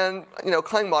 And,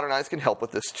 clang modernize can help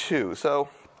with this too. So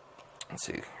let's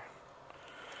see.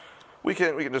 We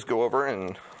can just go over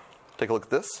and take a look at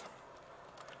this.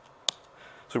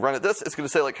 So we run at this, it's going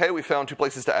to say, like, hey, we found 2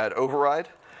 places to add override.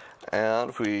 And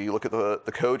if we look at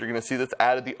the code, you're going to see that's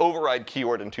added the override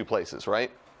keyword in 2 places, right?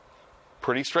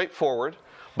 Pretty straightforward.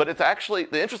 But it's actually,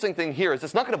 the interesting thing here is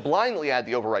it's not going to blindly add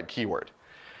the override keyword.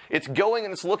 It's going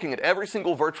and it's looking at every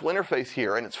single virtual interface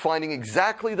here, and it's finding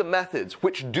exactly the methods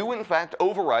which do, in fact,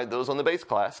 override those on the base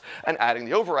class and adding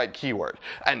the override keyword.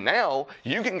 And now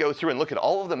you can go through and look at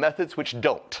all of the methods which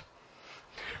don't.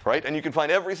 Right? And you can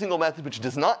find every single method which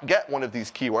does not get one of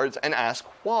these keywords and ask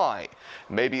why.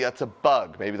 Maybe that's a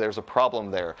bug. Maybe there's a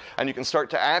problem there. And you can start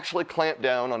to actually clamp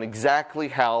down on exactly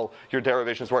how your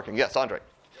derivation is working. Yes, Andre?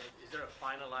 Is there a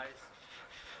finalized?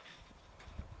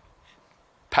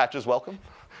 Patches welcome?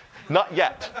 Not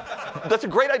yet. That's a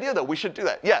great idea, though. We should do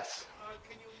that. Yes?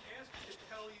 Can you ask it to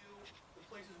tell you the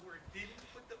places where it didn't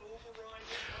put the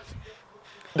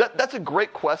override? That's a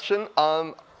great question.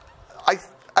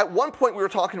 At one point we were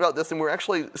talking about this, and we were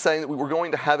actually saying that we were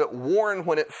going to have it warn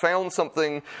when it found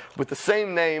something with the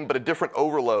same name but a different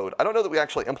overload. I don't know that we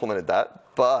actually implemented that,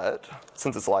 but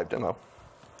since it's a live demo.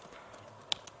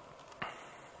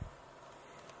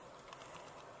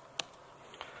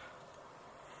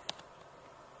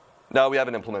 No, we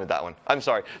haven't implemented that one. I'm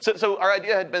sorry. So our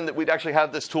idea had been that we'd actually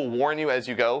have this tool warn you as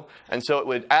you go, and so it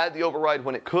would add the override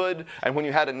when it could, and when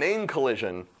you had a name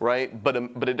collision, right, but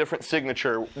a different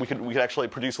signature, we could actually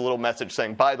produce a little message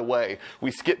saying, by the way,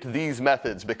 we skipped these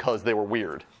methods because they were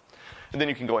weird. And then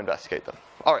you can go investigate them.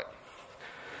 All right.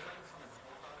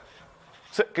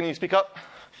 So, can you speak up?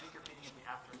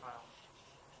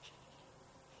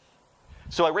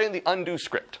 So I ran the undo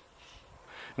script.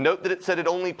 Note that it said it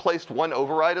only placed 1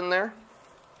 override in there.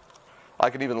 I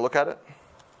could even look at it.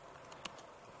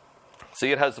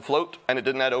 See, it has the float, and it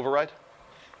didn't add override.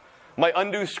 My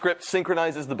undo script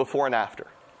synchronizes the before and after,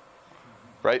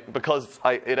 right? Because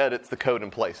it edits the code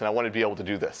in place, and I wanted to be able to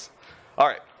do this. All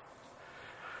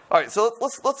right. So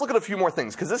let's look at a few more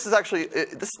things, because this is actually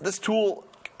this tool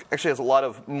actually has a lot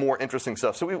of more interesting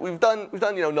stuff. So we've done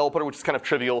null putter, which is kind of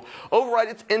trivial. Override,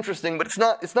 it's interesting, but it's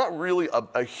not really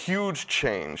a huge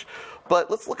change. But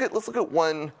let's look at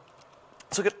one.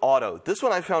 Let's look at auto. This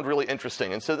one I found really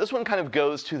interesting. And so this one kind of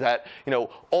goes to that,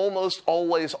 almost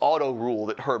always auto rule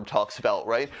that Herb talks about,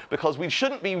 right? Because we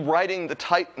shouldn't be writing the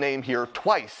type name here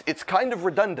twice. It's kind of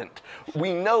redundant.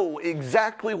 We know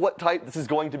exactly what type this is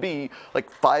going to be, like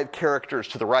 5 characters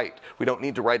to the right. We don't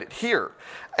need to write it here.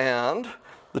 And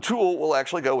the tool will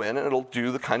actually go in and it'll do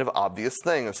the kind of obvious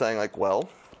thing of saying, like, well,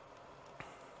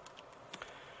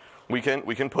 we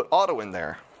can put auto in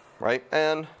there, right?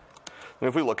 And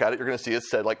if we look at it, you're going to see it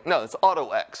said, like, no, it's auto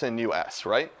X in US,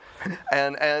 right?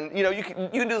 And you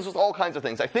can do this with all kinds of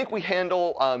things. I think we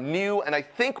handle new, and I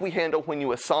think we handle when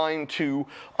you assign to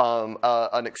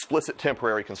an explicit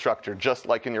temporary constructor, just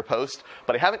like in your post.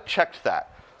 But I haven't checked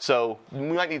that. So we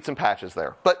might need some patches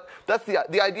there. But that's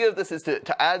the idea of this is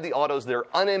to add the autos that are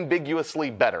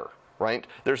unambiguously better, right?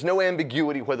 There's no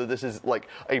ambiguity whether this is like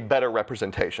a better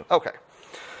representation. Okay.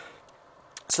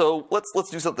 So let's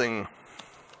do something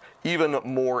even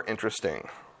more interesting.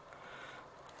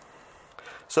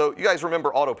 So you guys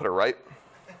remember autoputter, right?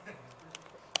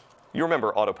 You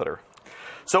remember autoputter.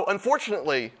 So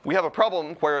unfortunately, we have a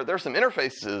problem where there's some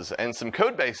interfaces and some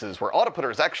code bases where autoputter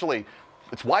is actually,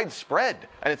 it's widespread,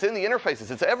 and it's in the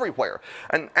interfaces, it's everywhere.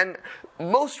 And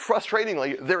most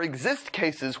frustratingly, there exist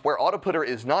cases where autoputter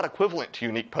is not equivalent to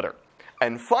unique putter.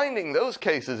 And finding those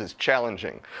cases is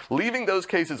challenging. Leaving those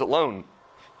cases alone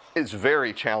is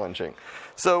very challenging.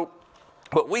 So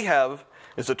what we have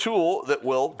is a tool that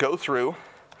will go through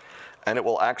and it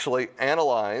will actually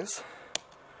analyze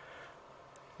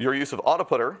your use of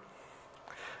autoputter,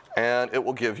 and it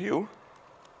will give you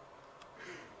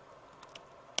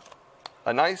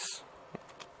a nice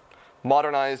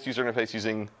modernized user interface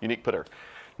using unique putter.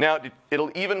 Now,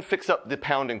 it'll even fix up the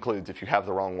pound includes if you have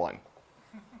the wrong one.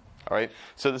 All right,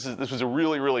 so this was a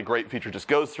really, really great feature. Just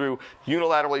goes through,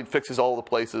 unilaterally fixes all the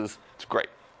places. It's great.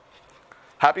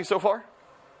 Happy so far?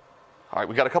 All right,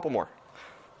 we got a couple more.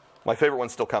 My favorite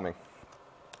one's still coming.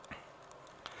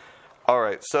 All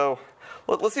right, so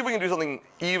let's see if we can do something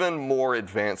even more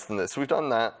advanced than this. So we've done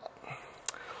that.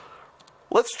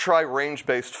 Let's try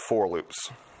range-based for loops.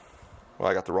 Well,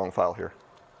 I got the wrong file here.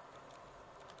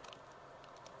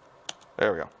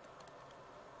 There we go.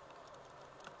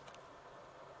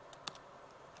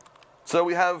 So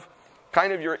we have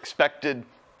kind of your expected,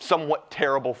 somewhat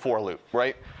terrible for loop,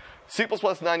 right? C++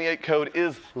 98 code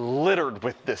is littered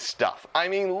with this stuff. I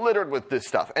mean, littered with this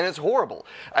stuff, and it's horrible.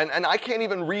 And I can't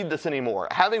even read this anymore.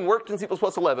 Having worked in C++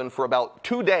 11 for about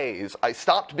 2 days, I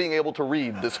stopped being able to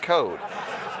read this code.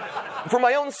 For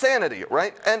my own sanity,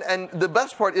 right? And the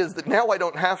best part is that now I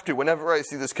don't have to. Whenever I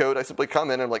see this code, I simply come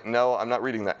in and I'm like, no, I'm not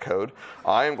reading that code.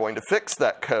 I am going to fix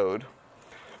that code.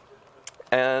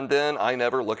 And then I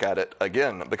never look at it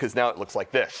again, because now it looks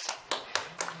like this.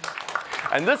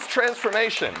 And this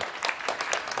transformation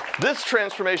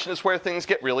is where things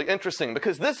get really interesting,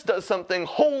 because this does something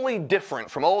wholly different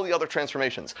from all the other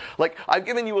transformations. Like, I've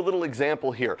given you a little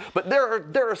example here, but there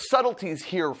are subtleties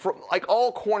here from like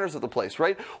all corners of the place,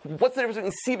 right? What's the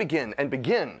difference between cbegin and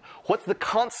begin? What's the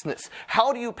constness?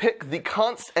 How do you pick the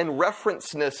const and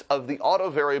referenceness of the auto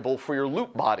variable for your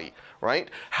loop body, right?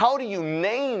 How do you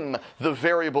name the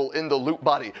variable in the loop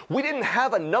body? We didn't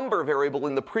have a number variable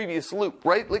in the previous loop,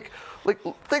 right? Like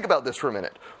think about this for a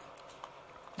minute.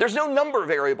 There's no number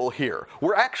variable here.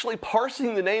 We're actually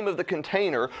parsing the name of the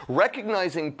container,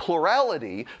 recognizing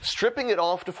plurality, stripping it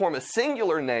off to form a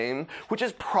singular name, which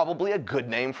is probably a good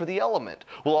name for the element.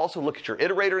 We'll also look at your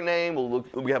iterator name.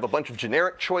 We have a bunch of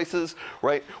generic choices,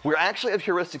 right? We actually have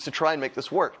heuristics to try and make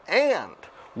this work. And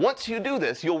once you do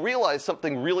this, you'll realize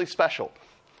something really special.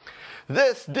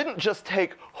 This didn't just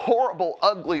take horrible,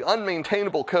 ugly,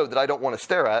 unmaintainable code that I don't want to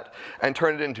stare at and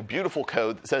turn it into beautiful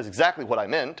code that says exactly what I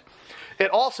meant. It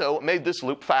also made this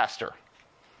loop faster.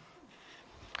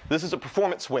 This is a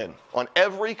performance win. On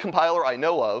every compiler I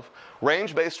know of,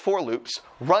 range-based for loops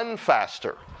run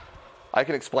faster. I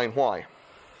can explain why.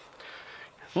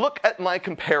 Look at my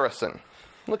comparison.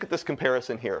 Look at this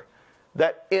comparison here.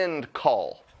 That end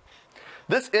call.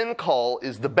 This end call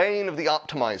is the bane of the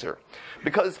optimizer,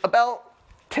 because about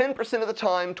 10% of the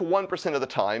time to 1% of the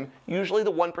time, usually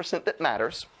the 1% that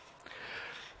matters,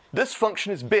 this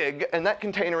function is big and that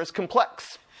container is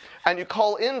complex. And you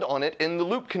call end on it in the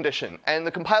loop condition, and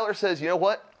the compiler says, you know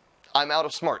what? I'm out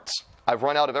of smarts. I've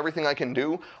run out of everything I can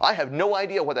do. I have no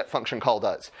idea what that function call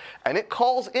does. And it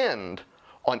calls end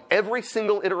on every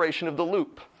single iteration of the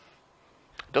loop.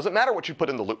 Doesn't matter what you put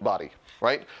in the loop body,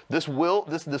 right? This will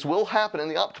happen in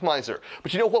the optimizer.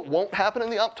 But you know what won't happen in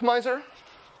the optimizer?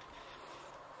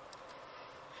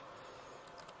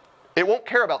 It won't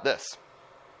care about this.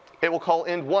 It will call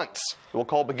end once. It will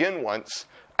call begin once,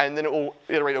 and then it will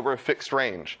iterate over a fixed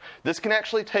range. This can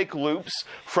actually take loops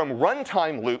from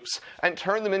runtime loops and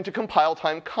turn them into compile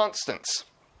time constants.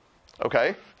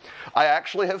 Okay? I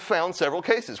actually have found several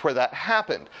cases where that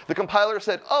happened. The compiler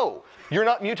said, oh, you're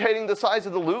not mutating the size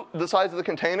of the loop, the size of the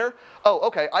container? Oh,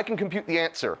 okay, I can compute the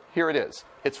answer. Here it is.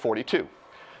 It's 42.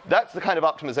 That's the kind of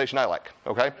optimization I like,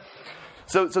 okay?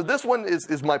 So this one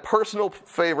is my personal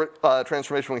favorite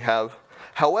transformation we have.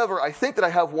 However, I think that I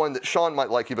have one that Sean might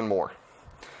like even more.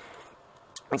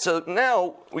 And so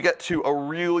now we get to a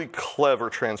really clever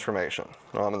transformation.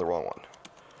 No, I'm in the wrong one.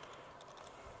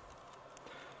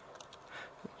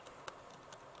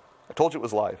 I told you it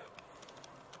was live.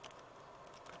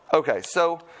 Okay,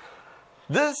 so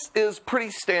this is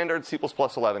pretty standard C++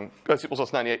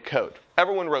 98 code.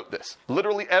 Everyone wrote this.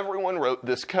 Literally everyone wrote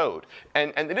this code.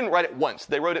 And they didn't write it once.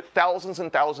 They wrote it thousands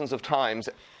and thousands of times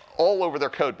all over their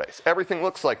code base. Everything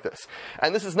looks like this.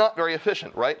 And this is not very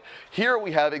efficient, right? Here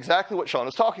we have exactly what Sean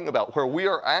was talking about, where we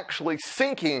are actually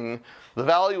syncing the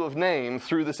value of name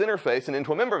through this interface and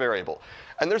into a member variable.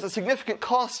 And there's a significant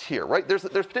cost here, right? There's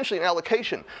potentially an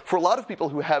allocation. For a lot of people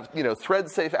who have,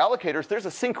 thread-safe allocators, there's a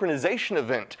synchronization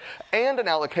event and an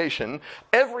allocation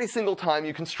every single time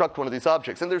you construct one of these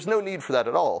objects. And there's no need for that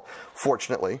at all.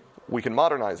 Fortunately, we can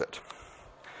modernize it.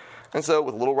 And so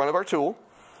with a little run of our tool,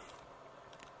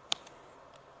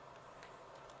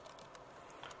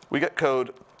 we get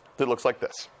code that looks like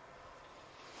this.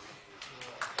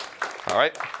 All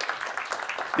right?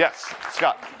 Yes,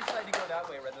 Scott. Why did you decide to go that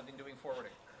way rather than doing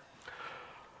forwarding?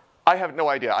 I have no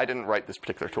idea. I didn't write this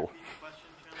particular tool.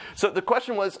 So the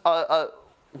question was,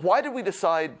 why did we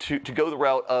decide to go the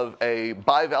route of a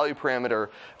by value parameter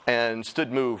and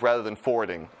std move rather than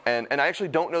forwarding? And I actually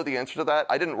don't know the answer to that.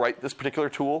 I didn't write this particular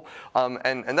tool.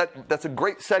 And that's a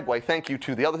great segue, thank you,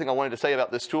 to the other thing I wanted to say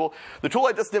about this tool. The tool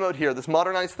I just demoed here, this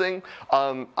modernized thing,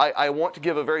 I want to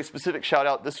give a very specific shout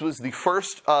out. This was the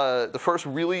first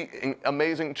really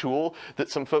amazing tool that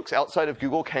some folks outside of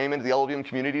Google came into the LLVM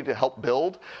community to help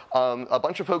build. A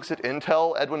bunch of folks at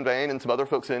Intel, Edwin Bain and some other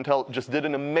folks at Intel just did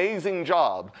an amazing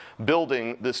job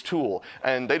building this tool.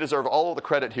 And they deserve all of the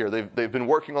credit here. They've been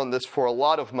working on this for a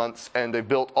lot of months, and they've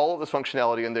built all of this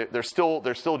functionality, and they're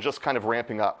still just kind of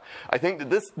ramping up. I think that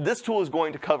this tool is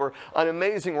going to cover an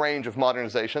amazing range of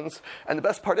modernizations, and the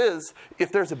best part is,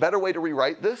 if there's a better way to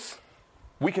rewrite this,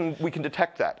 we can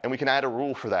detect that, and we can add a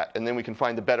rule for that, and then we can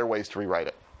find the better ways to rewrite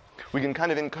it. We can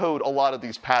kind of encode a lot of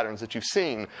these patterns that you've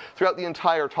seen throughout the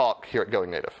entire talk here at Going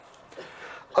Native.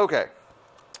 Okay,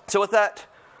 so with that,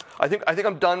 I think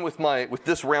I'm done with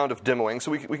this round of demoing,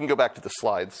 so we can go back to the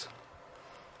slides.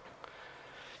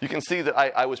 You can see that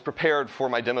I was prepared for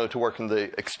my demo to work in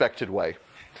the expected way.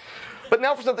 But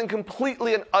now for something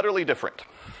completely and utterly different.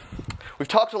 We've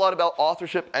talked a lot about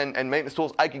authorship and maintenance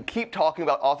tools. I could keep talking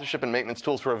about authorship and maintenance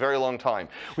tools for a very long time.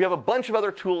 We have a bunch of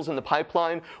other tools in the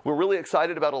pipeline. We're really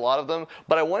excited about a lot of them.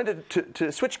 But I wanted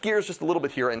to switch gears just a little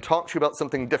bit here and talk to you about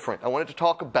something different. I wanted to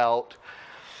talk about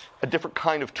a different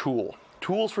kind of tool.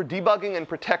 Tools for debugging and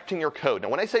protecting your code. Now,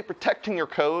 when I say protecting your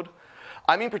code,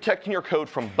 I mean protecting your code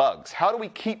from bugs. How do we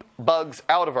keep bugs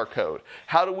out of our code?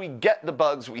 How do we get the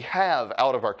bugs we have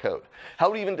out of our code? How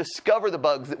do we even discover the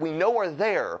bugs that we know are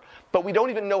there, but we don't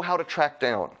even know how to track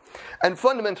down? And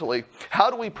fundamentally,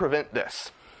 how do we prevent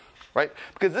this? Right?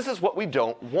 Because this is what we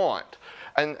don't want.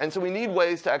 And so we need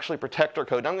ways to actually protect our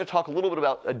code. Now I'm going to talk a little bit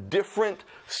about a different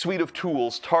suite of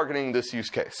tools targeting this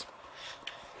use case.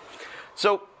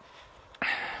 So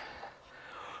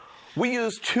we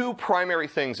use two primary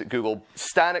things at Google: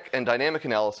 static and dynamic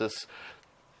analysis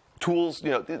tools.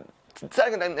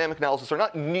 Static and dynamic analysis are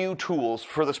not new tools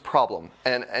for this problem,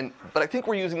 but I think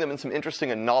we're using them in some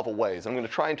interesting and novel ways. I'm going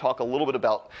to try and talk a little bit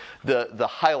about the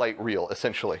highlight reel,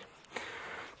 essentially.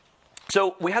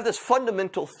 So we have this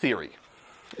fundamental theory.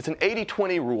 It's an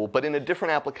 80-20 rule, but in a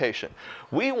different application.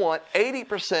 We want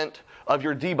 80% of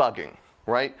your debugging,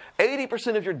 right?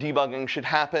 80% of your debugging should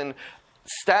happen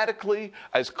statically,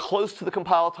 as close to the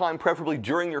compile time, preferably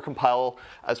during your compile,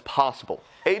 as possible.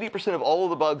 80% of all of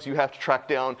the bugs you have to track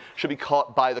down should be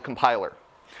caught by the compiler.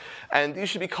 And these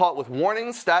should be caught with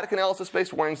warnings, static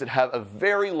analysis-based warnings that have a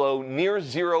very low, near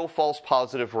zero false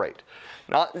positive rate.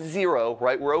 Not zero,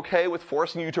 right? We're okay with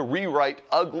forcing you to rewrite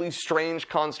ugly, strange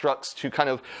constructs to kind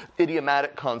of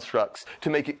idiomatic constructs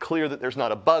to make it clear that there's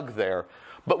not a bug there.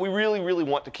 But we really, really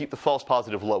want to keep the false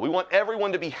positive low. We want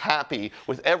everyone to be happy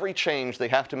with every change they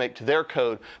have to make to their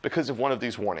code because of one of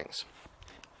these warnings.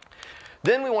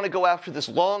 Then we want to go after this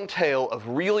long tail of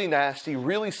really nasty,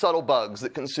 really subtle bugs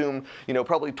that consume,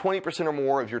 probably 20% or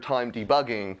more of your time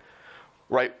debugging,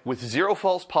 right, with zero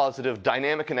false positive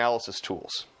dynamic analysis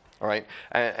tools. All right,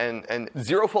 and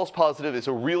zero false positive is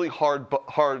a really hard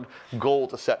goal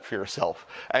to set for yourself.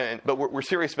 But we're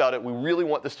serious about it. We really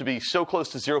want this to be so close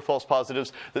to zero false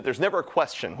positives that there's never a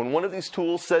question. When one of these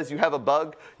tools says you have a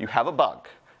bug,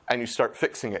 and you start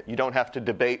fixing it. You don't have to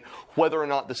debate whether or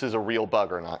not this is a real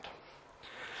bug or not.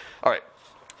 All right.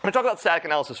 I'm going to talk about static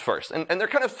analysis first. And there are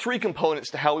kind of three components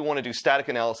to how we want to do static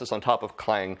analysis on top of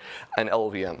Clang and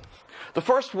LLVM. The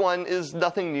first one is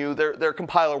nothing new. They're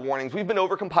compiler warnings. We've been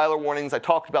over compiler warnings. I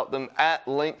talked about them at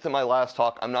length in my last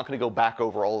talk. I'm not going to go back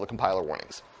over all of the compiler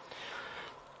warnings.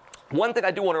 One thing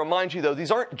I do want to remind you, though,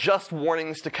 these aren't just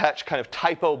warnings to catch kind of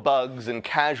typo bugs and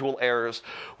casual errors.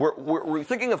 We're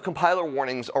thinking of compiler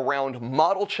warnings around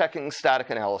model checking static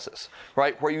analysis,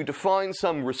 right, where you define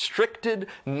some restricted,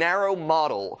 narrow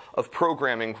model of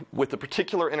programming with a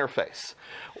particular interface,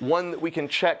 one that we can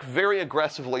check very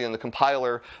aggressively in the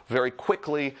compiler very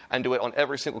quickly and do it on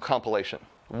every single compilation.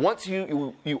 Once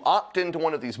you opt into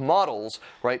one of these models,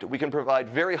 right, we can provide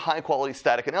very high-quality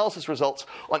static analysis results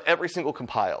on every single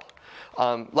compile.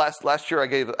 Last year I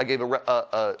gave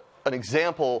an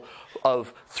example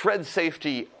of thread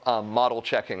safety model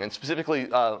checking, and specifically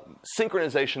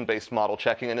synchronization-based model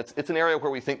checking, and it's an area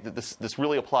where we think that this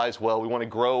really applies well. We want to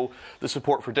grow the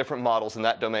support for different models in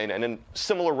that domain and in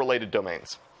similar related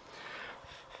domains.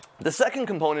 The second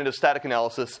component of static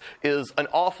analysis is an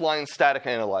offline static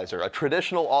analyzer, a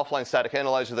traditional offline static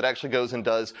analyzer that actually goes and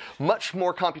does much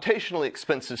more computationally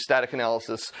expensive static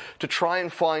analysis to try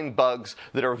and find bugs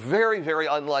that are very, very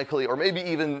unlikely or maybe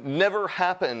even never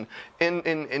happen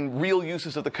in real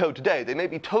uses of the code today. They may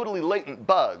be totally latent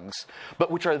bugs,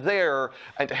 but which are there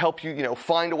and to help you,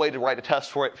 find a way to write a test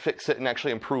for it, fix it, and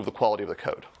actually improve the quality of the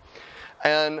code.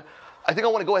 And I think I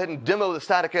want to go ahead and demo the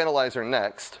static analyzer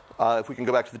next. If we can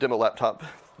go back to the demo laptop.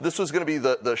 This was going to be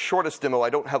the shortest demo.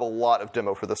 I don't have a lot of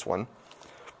demo for this one.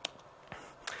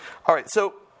 All right,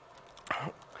 so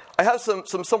I have some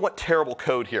somewhat terrible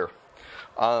code here,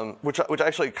 which I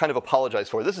actually kind of apologize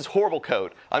for. This is horrible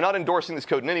code. I'm not endorsing this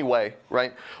code in any way,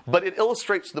 right? But it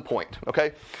illustrates the point,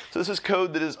 okay? So this is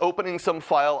code that is opening some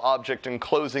file object and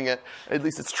closing it. At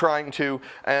least it's trying to.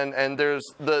 And there's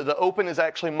the open is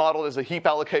actually modeled as a heap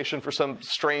allocation for some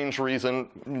strange reason,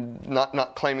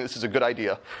 not claiming this is a good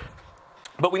idea.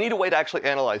 But we need a way to actually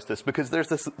analyze this because there's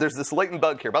this latent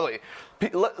bug here. By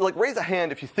the way, raise a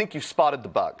hand if you think you spotted the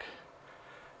bug.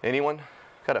 Anyone?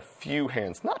 Got a few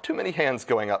hands. Not too many hands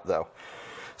going up, though.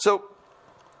 So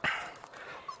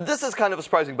this is kind of a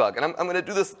surprising bug. And I'm going to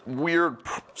do this weird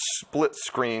split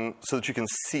screen so that you can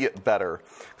see it better.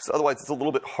 Because otherwise, it's a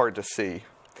little bit hard to see.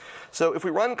 So if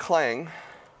we run clang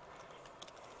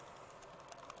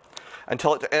and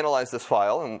tell it to analyze this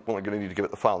file, and we're only going to need to give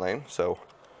it the file name. So,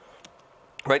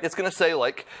 right, it's going to say,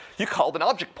 like, you called an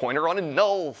object pointer on a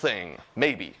null thing,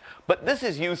 maybe. But this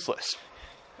is useless.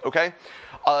 Okay?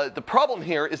 The problem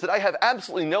here is that I have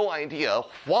absolutely no idea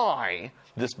why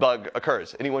this bug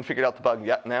occurs. Anyone figured out the bug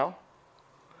yet now?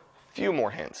 Few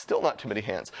more hands. Still not too many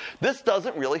hands. This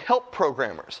doesn't really help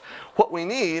programmers. What we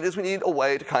need is a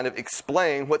way to kind of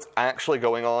explain what's actually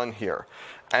going on here.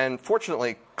 And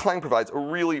fortunately, Clang provides a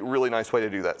really, really nice way to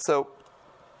do that. So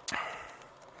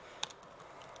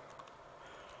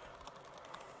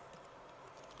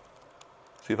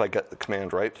see if I get the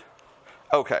command right.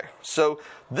 Okay, so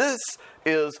this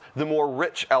is the more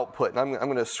rich output. And I'm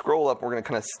going to scroll up. We're going to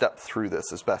kind of step through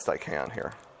this as best I can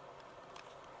here.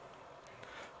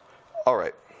 All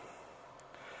right.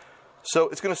 So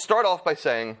it's going to start off by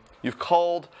saying you've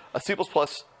called a C++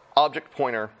 object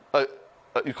pointer.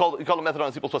 You called a method on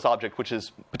a C++ object, which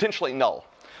is potentially null.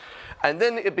 And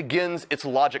then it begins its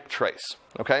logic trace.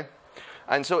 Okay?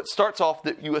 And so it starts off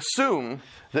that you assume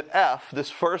that f, this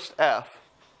first f,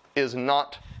 is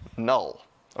not null,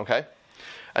 okay?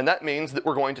 And that means that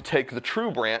we're going to take the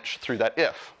true branch through that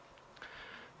if.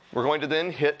 We're going to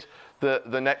then hit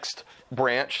the next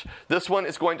branch. This one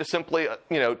is going to simply,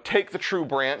 take the true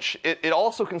branch. It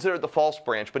also considered the false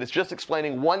branch, but it's just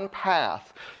explaining one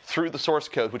path through the source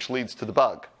code which leads to the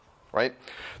bug, right?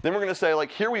 Then we're going to say,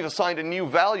 like, here we've assigned a new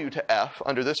value to f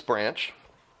under this branch.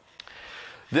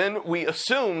 Then we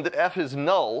assume that f is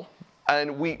null.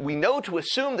 And we know to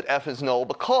assume that f is null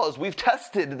because we've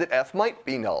tested that f might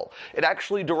be null. It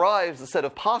actually derives a set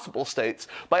of possible states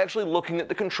by actually looking at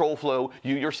the control flow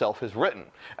you yourself has written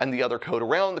and the other code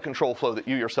around the control flow that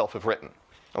you yourself have written.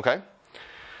 Okay?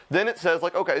 Then it says,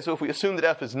 like, okay, so if we assume that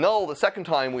f is null the second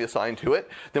time we assign to it,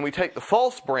 then we take the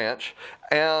false branch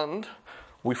and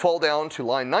we fall down to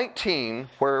line 19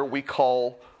 where we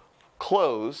call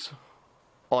close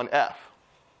on f.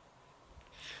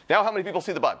 Now how many people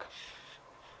see the bug?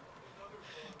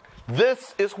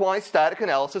 This is why static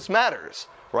analysis matters,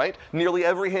 right? Nearly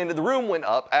every hand in the room went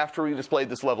up after we displayed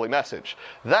this lovely message.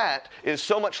 That is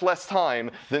so much less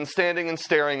time than standing and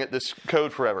staring at this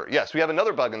code forever. Yes, we have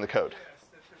another bug in the code.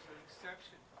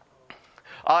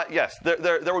 Yes,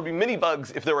 there would be many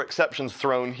bugs if there were exceptions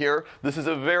thrown here. This is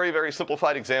a very, very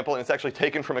simplified example, and it's actually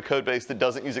taken from a code base that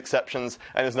doesn't use exceptions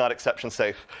and is not exception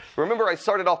safe. Remember, I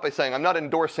started off by saying I'm not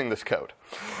endorsing this code.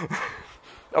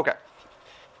 Okay.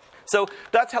 So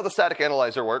that's how the static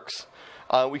analyzer works.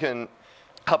 We can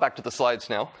hop back to the slides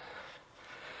now.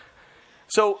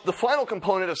 So the final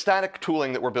component of static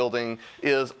tooling that we're building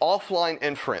is offline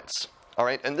inference. All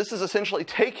right, and this is essentially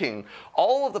taking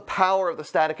all of the power of the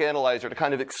static analyzer to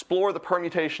kind of explore the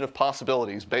permutation of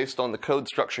possibilities based on the code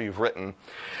structure you've written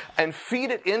and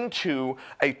feed it into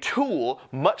a tool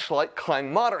much like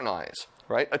Clang Modernize.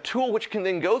 Right? A tool which can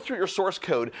then go through your source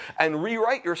code and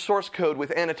rewrite your source code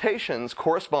with annotations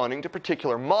corresponding to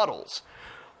particular models.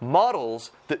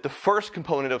 Models that the first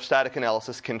component of static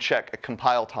analysis can check at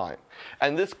compile time.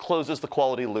 And this closes the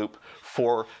quality loop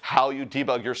for how you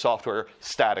debug your software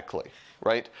statically.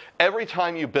 Right? Every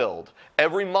time you build,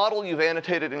 every model you've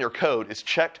annotated in your code is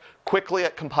checked quickly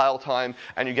at compile time,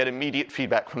 and you get immediate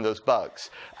feedback from those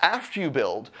bugs. After you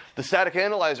build, the static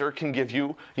analyzer can give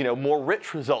you, more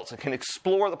rich results. It can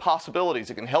explore the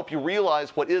possibilities. It can help you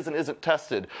realize what is and isn't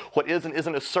tested, what is and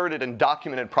isn't asserted and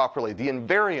documented properly, the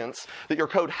invariants that your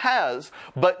code has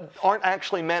but aren't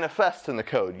actually manifest in the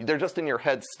code. They're just in your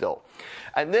head still.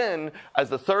 And then, as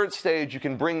the third stage, you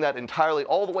can bring that entirely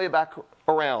all the way back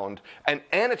around and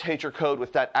annotate your code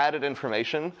with that added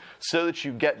information so that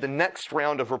you get the next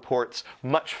round of reports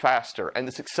much faster, and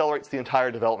this accelerates the entire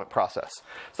development process.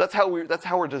 So that's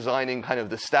how we're designing kind of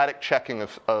the static checking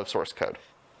of source code.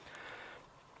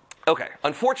 Okay,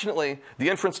 unfortunately, the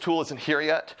inference tool isn't here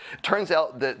yet. It turns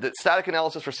out that static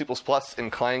analysis for C++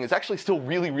 in Clang is actually still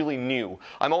really, really new.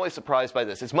 I'm always surprised by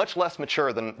this. It's much less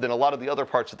mature than a lot of the other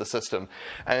parts of the system.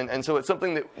 And so it's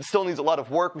something that still needs a lot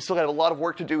of work. We still have a lot of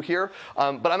work to do here,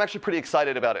 but I'm actually pretty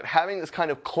excited about it. Having this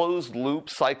kind of closed loop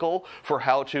cycle for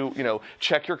how to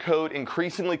check your code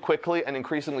increasingly quickly and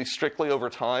increasingly strictly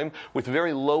over time with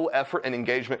very low effort and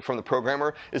engagement from the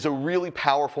programmer is a really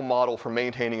powerful model for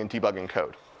maintaining and debugging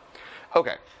code.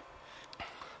 Okay,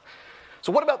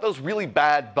 so what about those really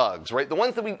bad bugs, right? The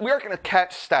ones that we aren't going to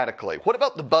catch statically. What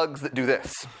about the bugs that do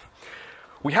this?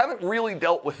 We haven't really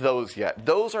dealt with those yet.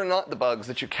 Those are not the bugs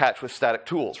that you catch with static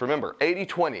tools. Remember,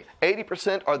 80-20.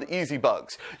 80% are the easy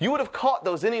bugs. You would have caught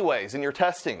those anyways in your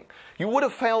testing. You would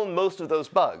have found most of those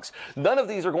bugs. None of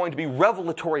these are going to be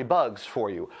revelatory bugs for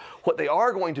you. What they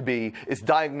are going to be is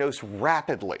diagnosed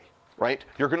rapidly. Right?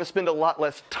 You're going to spend a lot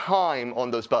less time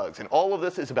on those bugs. And all of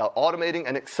this is about automating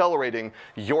and accelerating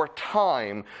your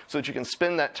time so that you can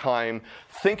spend that time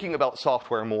thinking about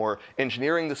software more,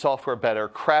 engineering the software better,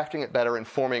 crafting it better, and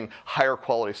forming higher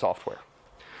quality software.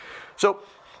 So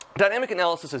dynamic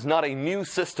analysis is not a new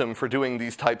system for doing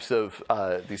these types of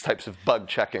bug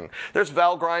checking. There's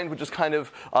Valgrind, which is kind of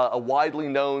a widely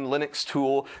known Linux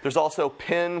tool. There's also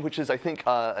Pin, which is, I think,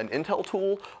 an Intel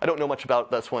tool. I don't know much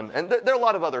about this one. And there are a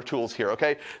lot of other tools here,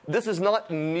 okay? This is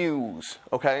not news,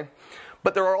 okay?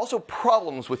 But there are also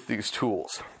problems with these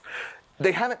tools.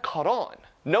 They haven't caught on.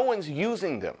 No one's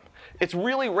using them. It's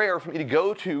really rare for me to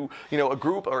go to a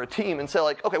group or a team and say,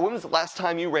 like, okay, when was the last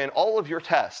time you ran all of your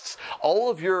tests,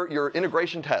 all of your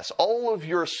integration tests, all of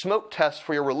your smoke tests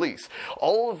for your release,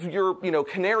 all of your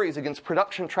canaries against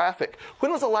production traffic?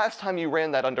 When was the last time you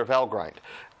ran that under Valgrind?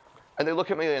 And they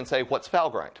look at me and say, what's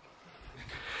Valgrind?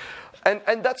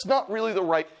 And that's not really the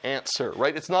right answer,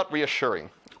 right? It's not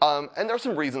reassuring. And there are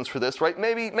some reasons for this, right?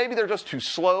 Maybe they're just too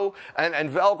slow, and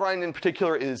Valgrind in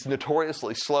particular is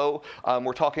notoriously slow.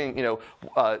 We're talking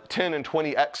 10 and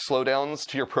 20x slowdowns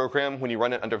to your program when you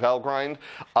run it under Valgrind.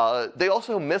 They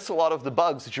also miss a lot of the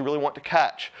bugs that you really want to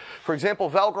catch. For example,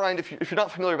 Valgrind, if you're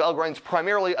not familiar, Valgrind is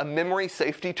primarily a memory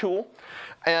safety tool,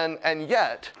 and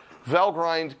yet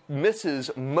Valgrind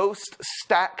misses most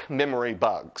stack memory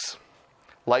bugs,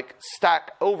 like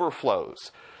stack overflows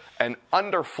and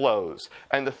underflows,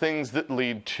 and the things that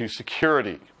lead to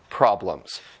security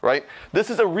problems, right?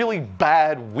 This is a really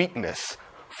bad weakness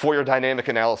for your dynamic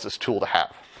analysis tool to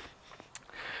have.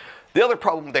 The other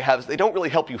problem they have is they don't really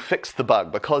help you fix the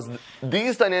bug, because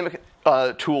these dynamic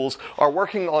tools are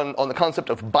working on the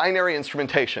concept of binary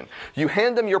instrumentation. You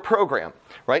hand them your program,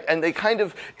 right? And they kind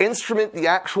of instrument the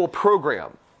actual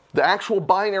program. The actual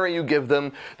binary you give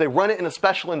them, they run it in a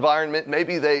special environment.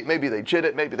 Maybe they JIT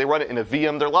it, maybe they run it in a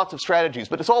VM. There are lots of strategies,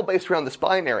 but it's all based around this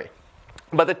binary.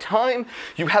 By the time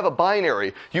you have a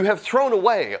binary, you have thrown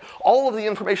away all of the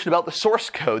information about the source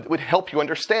code that would help you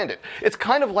understand it. It's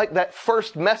kind of like that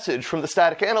first message from the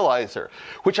static analyzer,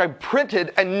 which I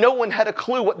printed and no one had a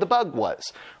clue what the bug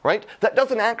was, right? That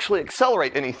doesn't actually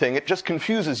accelerate anything, it just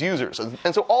confuses users.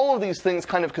 And so all of these things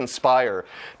kind of conspire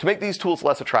to make these tools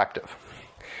less attractive.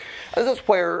 This is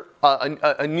where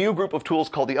a new group of tools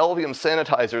called the LVM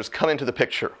sanitizers come into the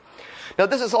picture. Now,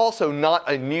 this is also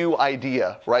not a new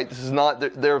idea, right? This is not,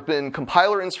 there have been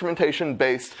compiler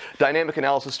instrumentation-based dynamic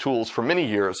analysis tools for many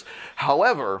years.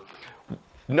 However,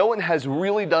 no one has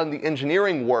really done the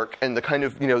engineering work and the kind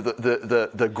of,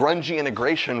 the grungy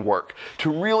integration work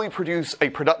to really produce a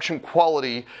production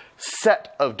quality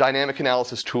set of dynamic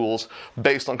analysis tools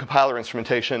based on compiler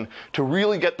instrumentation to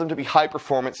really get them to be high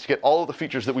performance, to get all of the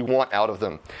features that we want out of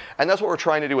them. And that's what we're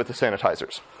trying to do with the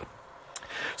sanitizers.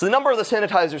 So the number of the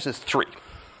sanitizers is 3.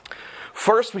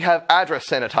 First, we have address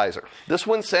sanitizer. This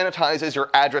one sanitizes your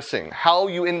addressing, how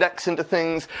you index into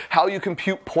things, how you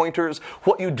compute pointers,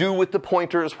 what you do with the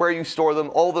pointers, where you store them,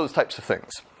 all those types of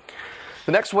things.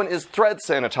 The next one is thread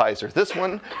sanitizer. This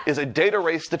one is a data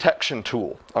race detection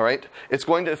tool, all right? It's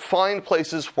going to find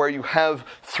places where you have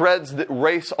threads that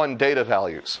race on data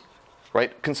values,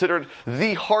 right? Considered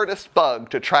the hardest bug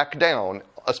to track down,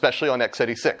 especially on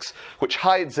x86, which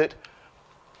hides it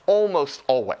almost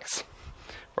always,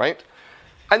 right?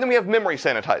 And then we have memory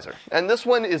sanitizer. And this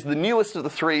one is the newest of the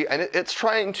 3, and it's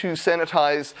trying to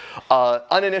sanitize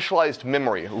uninitialized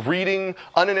memory, reading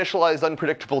uninitialized,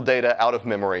 unpredictable data out of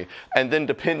memory, and then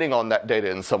depending on that data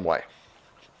in some way.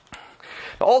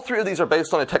 Now, all 3 of these are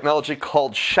based on a technology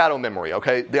called shadow memory,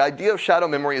 okay? The idea of shadow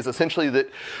memory is essentially that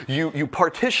you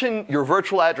partition your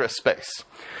virtual address space,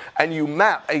 and you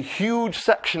map a huge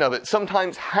section of it,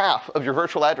 sometimes half of your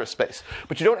virtual address space,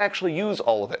 but you don't actually use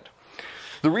all of it.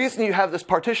 The reason you have this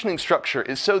partitioning structure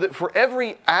is so that for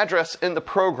every address in the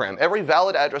program, every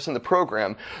valid address in the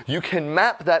program, you can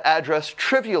map that address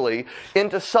trivially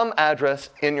into some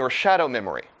address in your shadow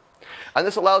memory. And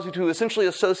this allows you to essentially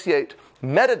associate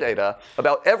metadata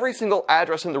about every single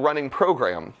address in the running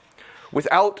program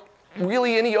without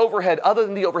really any overhead other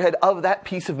than the overhead of that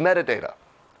piece of metadata,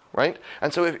 right?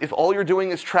 And so if all you're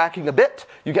doing is tracking a bit,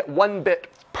 you get 1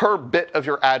 bit per bit of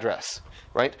your address.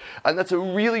 Right? And that's a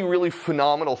really, really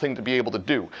phenomenal thing to be able to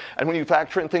do. And when you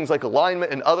factor in things like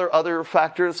alignment and other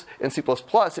factors in C++,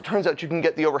 it turns out you can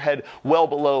get the overhead well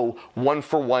below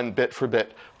 1-for-1,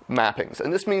 bit-for-bit mappings.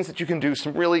 And this means that you can do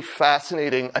some really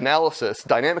fascinating analysis,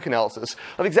 dynamic analysis,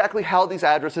 of exactly how these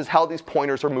addresses, how these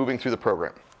pointers are moving through the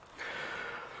program.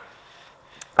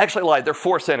 Actually, I lied. There are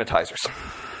 4 sanitizers.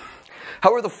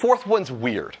 However, the 4th one's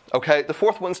weird. Okay? The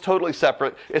 4th one's totally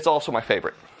separate. It's also my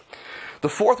favorite. The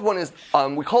 4th one is,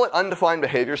 we call it undefined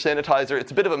behavior sanitizer.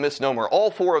 It's a bit of a misnomer. All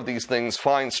 4 of these things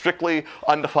find strictly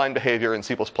undefined behavior in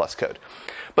C++ code.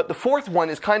 But the 4th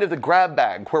one is kind of the grab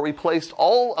bag where we placed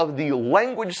all of the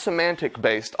language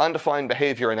semantic-based undefined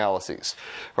behavior analyses,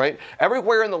 right?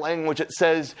 Everywhere in the language it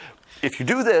says, if you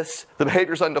do this, the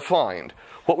behavior's undefined.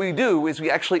 What we do is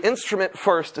we actually instrument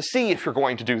first to see if you're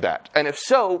going to do that. And if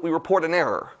so, we report an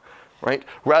error, right?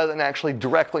 Rather than actually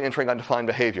directly entering undefined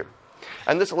behavior.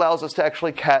 And this allows us to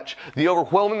actually catch the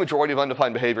overwhelming majority of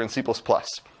undefined behavior in C++.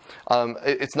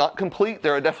 It's not complete.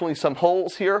 There are definitely some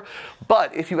holes here.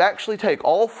 But if you actually take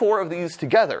all 4 of these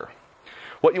together,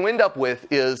 what you end up with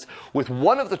is with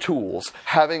one of the tools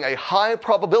having a high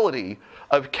probability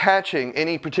of catching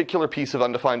any particular piece of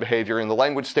undefined behavior in the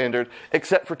language standard,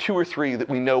 except for 2 or 3 that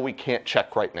we know we can't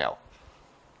check right now.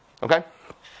 Okay?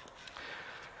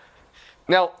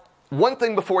 Now, one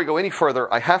thing before we go any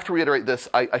further, I have to reiterate this.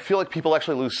 I feel like people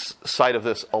actually lose sight of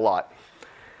this a lot.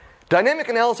 Dynamic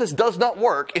analysis does not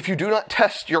work if you do not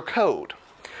test your code,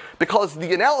 because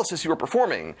the analysis you are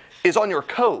performing is on your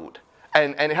code,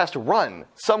 and it has to run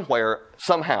somewhere,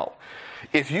 somehow.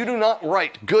 If you do not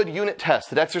write good unit tests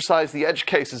that exercise the edge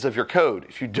cases of your code,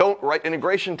 if you don't write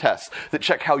integration tests that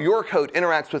check how your code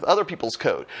interacts with other people's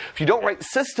code, if you don't write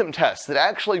system tests that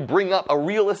actually bring up a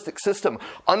realistic system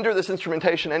under this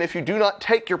instrumentation, and if you do not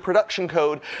take your production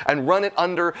code and run it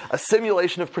under a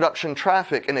simulation of production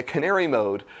traffic in a canary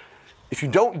mode, if you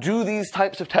don't do these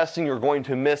types of testing, you're going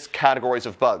to miss categories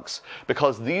of bugs,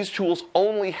 because these tools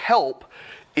only help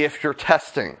if you're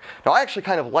testing. Now, I actually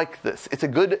kind of like this. It's a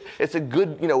good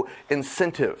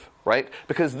incentive, right?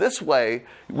 Because this way,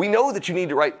 we know that you need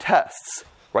to write tests,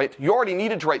 right? You already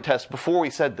needed to write tests before we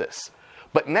said this.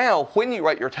 But now, when you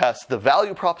write your tests, the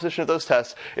value proposition of those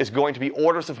tests is going to be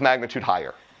orders of magnitude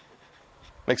higher.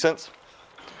 Make sense?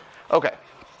 Okay.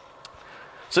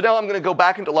 So now I'm going to go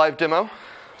back into live demo.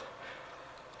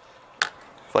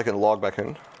 If I can log back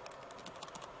in.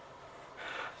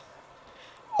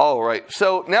 All right,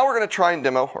 so now we're going to try and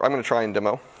demo, or I'm going to try and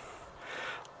demo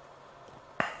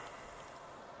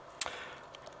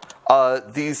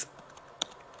these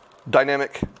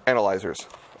dynamic analyzers.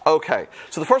 Okay,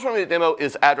 so the first one I'm going to demo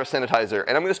is address sanitizer,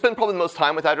 and I'm going to spend probably the most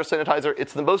time with address sanitizer.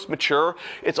 It's the most mature.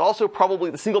 It's also probably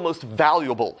the single most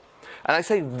valuable And I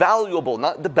say valuable,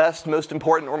 not the best, most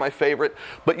important, or my favorite,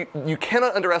 but you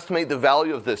cannot underestimate the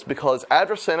value of this, because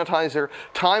Address Sanitizer,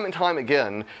 time and time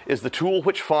again, is the tool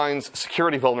which finds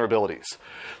security vulnerabilities.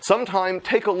 Sometime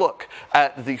take a look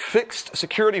at the fixed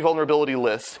security vulnerability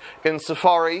list in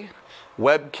Safari,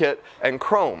 WebKit, and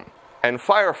Chrome, and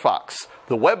Firefox,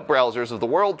 the web browsers of the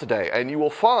world today, and you will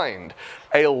find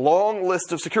a long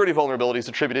list of security vulnerabilities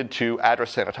attributed to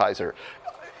Address Sanitizer.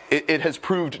 It has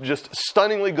proved just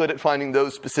stunningly good at finding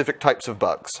those specific types of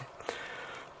bugs.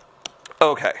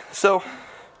 Okay, so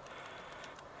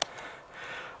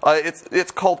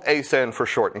it's called ASAN for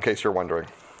short, in case you're wondering.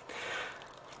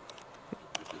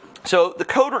 So the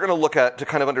code we're going to look at to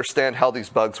kind of understand how these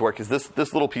bugs work is this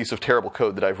little piece of terrible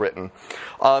code that I've written.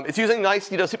 It's using nice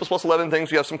C++ 11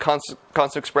 things. We have some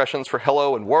constant expressions for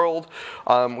hello and world.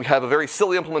 We have a very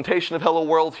silly implementation of hello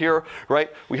world here,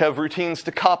 right? We have routines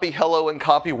to copy hello and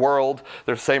copy world.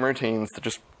 They're the same routines, they're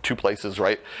just two places,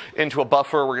 right? Into a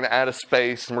buffer, we're going to add a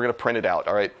space, and we're going to print it out,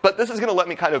 all right? But this is going to let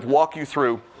me kind of walk you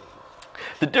through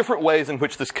the different ways in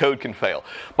which this code can fail.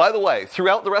 By the way,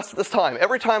 throughout the rest of this time,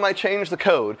 every time I change the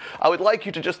code, I would like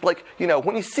you to just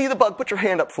when you see the bug, put your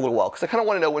hand up for a little while, because I kind of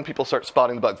want to know when people start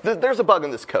spotting the bugs. There's a bug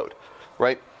in this code,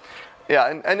 right?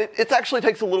 Yeah, and it actually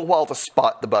takes a little while to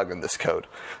spot the bug in this code.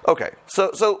 Okay,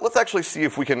 so let's actually see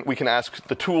if we can ask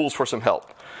the tools for some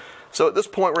help. So at this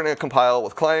point, we're going to compile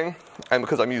with Clang, and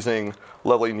because I'm using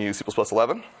lovely new C++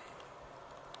 11.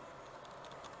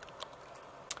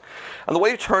 And the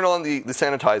way you turn on the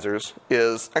sanitizers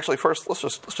is, actually first, let's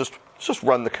just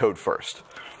run the code first.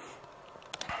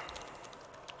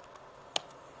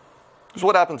 So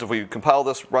what happens if we compile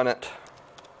this, run it?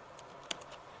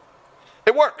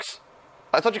 It works.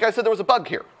 I thought you guys said there was a bug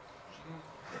here.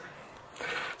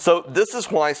 So this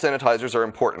is why sanitizers are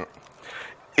important.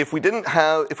 If we didn't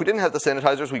have the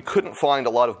sanitizers, we couldn't find a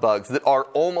lot of bugs that are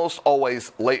almost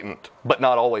always latent, but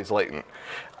not always latent.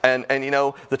 And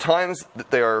the times that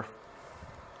they are,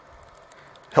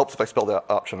 helps if I spell the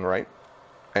option right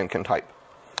and can type.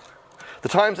 The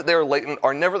times that they're latent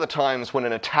are never the times when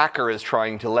an attacker is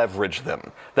trying to leverage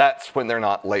them. That's when they're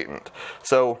not latent.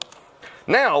 So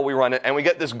now we run it and we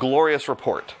get this glorious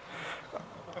report.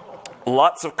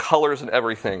 Lots of colors and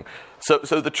everything. So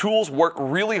the tools work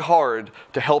really hard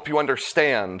to help you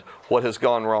understand what has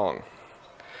gone wrong.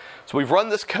 So we've run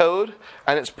this code,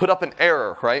 and it's put up an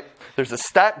error, right? There's a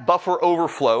stack buffer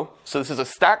overflow. So this is a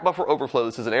stack buffer overflow.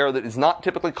 This is an error that is not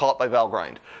typically caught by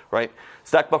Valgrind, right?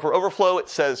 Stack buffer overflow, it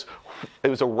says it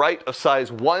was a write of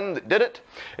size 1 that did it.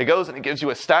 It goes and it gives you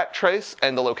a stack trace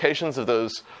and the locations of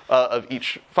those of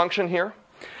each function here.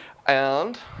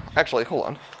 And actually, hold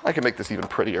on. I can make this even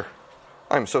prettier.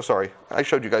 I'm so sorry. I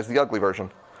showed you guys the ugly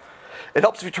version. It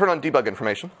helps if you turn on debug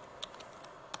information.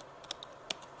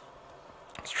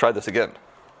 Let's try this again.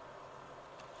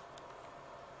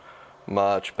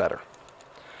 Much better.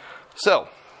 So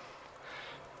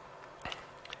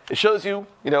it shows you,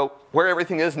 where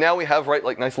everything is. Now we have, right,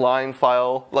 like nice line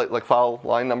file, like file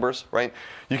line numbers, right?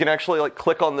 You can actually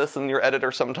click on this in your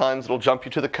editor sometimes. It'll jump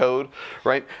you to the code,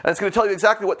 right? And it's going to tell you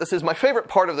exactly what this is. My favorite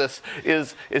part of this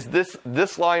is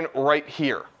this line right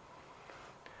here.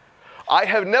 I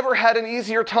have never had an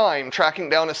easier time tracking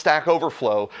down a Stack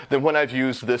Overflow than when I've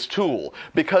used this tool,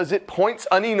 because it points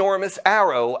an enormous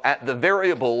arrow at the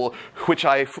variable which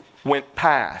I went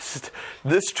past.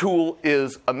 This tool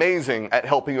is amazing at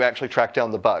helping you actually track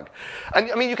down the bug.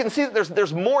 And I mean, you can see that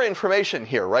there's more information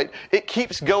here, right? It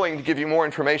keeps going to give you more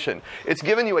information. It's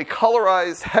given you a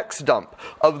colorized hex dump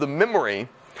of the memory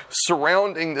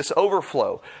surrounding this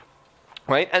overflow.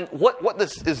 Right? And what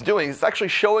this is doing is it's actually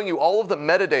showing you all of the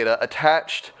metadata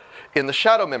attached in the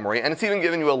shadow memory, and it's even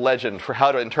giving you a legend for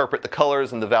how to interpret the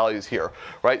colors and the values here,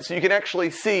 right? So you can actually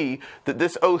see that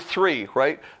this 03,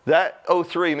 right? That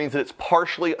 03 means that it's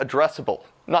partially addressable.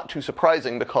 Not too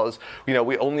surprising, because we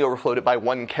only overflowed it by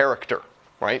 1 character,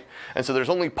 right? And so there's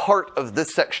only part of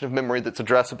this section of memory that's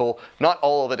addressable. Not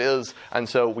all of it is, and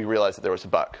so we realized that there was a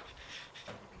bug.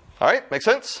 All right, make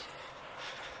sense?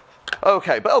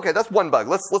 Okay, that's one bug.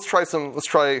 Let's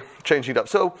try changing it up.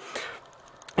 So,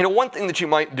 one thing that you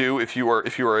might do if you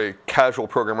are a casual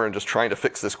programmer and just trying to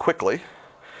fix this quickly,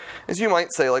 is you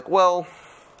might say well,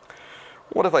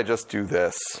 what if I just do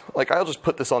this? I'll just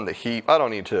put this on the heap. I don't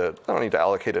need to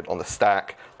allocate it on the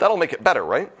stack. That'll make it better,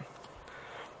 right?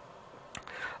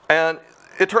 And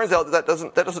it turns out that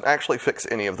doesn't actually fix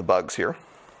any of the bugs here.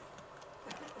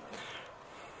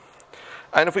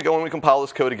 And if we go and we compile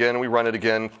this code again and we run it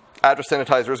again, address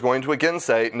sanitizer is going to again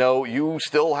say, no, you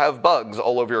still have bugs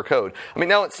all over your code. I mean,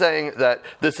 now it's saying that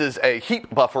this is a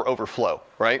heap buffer overflow,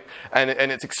 right? And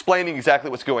it's explaining exactly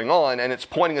what's going on, and it's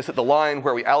pointing us at the line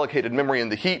where we allocated memory in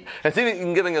the heap, and it's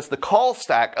even giving us the call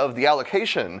stack of the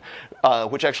allocation,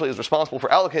 which actually is responsible for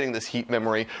allocating this heap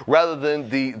memory, rather than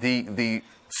the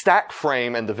stack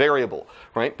frame and the variable,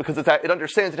 right? Because it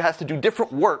understands it has to do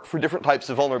different work for different types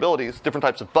of vulnerabilities, different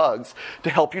types of bugs, to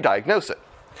help you diagnose it.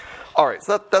 All right,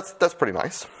 so that's pretty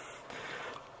nice.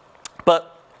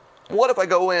 But what if I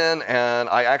go in and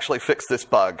I actually fix this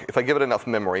bug? If I give it enough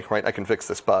memory, right, I can fix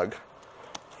this bug.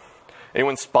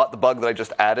 Anyone spot the bug that I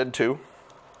just added to?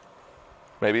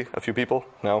 Maybe a few people?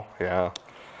 No? Yeah.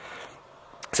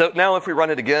 So now if we run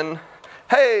it again,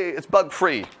 hey, it's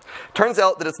bug-free. Turns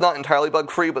out that it's not entirely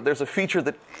bug-free, but there's a feature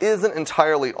that isn't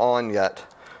entirely on yet.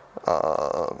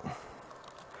 And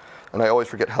I always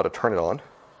forget how to turn it on,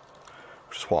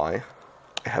 which is why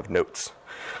I have notes.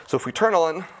 So if we turn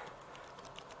on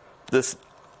this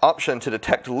option to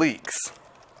detect leaks,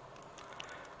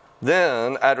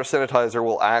 then address sanitizer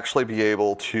will actually be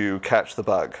able to catch the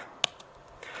bug.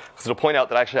 So it'll point out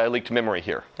that actually I leaked memory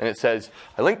here. And it says,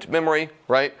 I linked memory,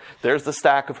 right? There's the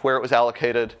stack of where it was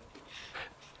allocated.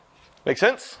 Make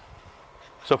sense?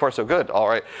 So far, so good. All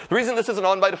right. The reason this isn't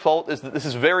on by default is that this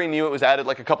is very new. It was added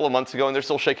like a couple of months ago, and they're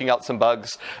still shaking out some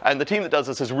bugs. And the team that does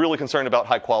this is really concerned about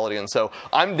high quality, and so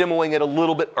I'm demoing it a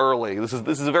little bit early. This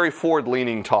is a very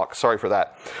forward-leaning talk. Sorry for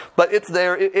that. But it's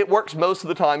there. It works most of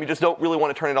the time. You just don't really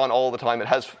want to turn it on all the time. It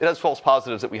has false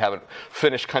positives that we haven't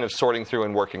finished kind of sorting through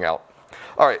and working out.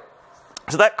 All right.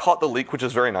 So that caught the leak, which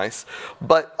is very nice.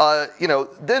 But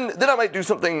then I might do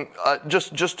something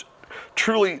just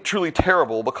truly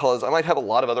terrible, because I might have a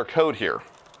lot of other code here,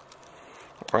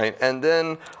 right? And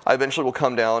then I eventually will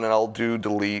come down and I'll do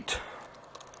delete,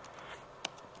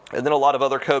 and then a lot of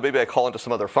other code. Maybe I call into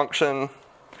some other function,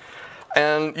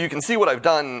 and you can see what I've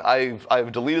done.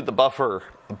 I've deleted the buffer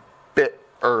a bit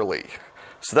early,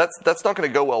 so that's not going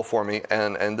to go well for me.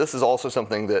 And this is also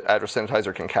something that address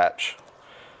sanitizer can catch.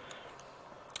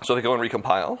 So if I go and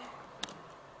recompile,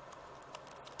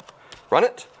 run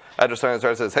it. Address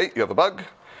sanitizer says, hey, you have a bug.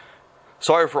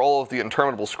 Sorry for all of the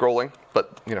interminable scrolling,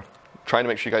 but trying to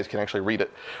make sure you guys can actually read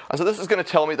it. And so this is going to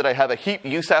tell me that I have a heap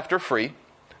use after free,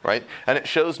 right? And it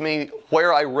shows me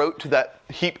where I wrote to that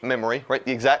heap memory, right?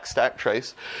 The exact stack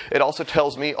trace. It also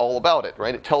tells me all about it,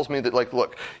 right? It tells me that, like,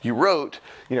 look, you wrote,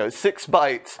 6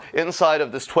 bytes inside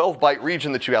of this 12-byte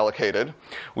region that you allocated.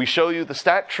 We show you the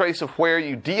stack trace of where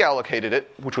you deallocated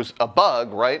it, which was a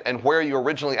bug, right? And where you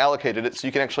originally allocated it, so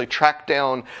you can actually track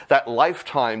down that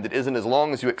lifetime that isn't as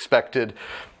long as you expected,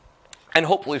 and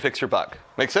hopefully fix your bug.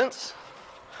 Make sense?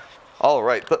 All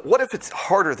right, but what if it's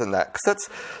harder than that? Because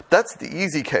that's the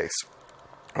easy case,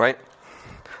 right?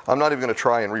 I'm not even going to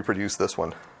try and reproduce this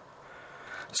one.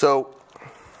 So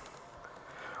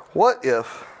what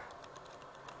if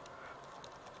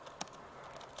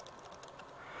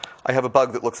I have a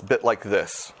bug that looks a bit like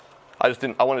this?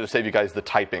 I wanted to save you guys the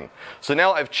typing. So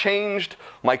now I've changed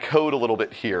my code a little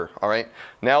bit here, all right?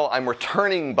 Now I'm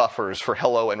returning buffers for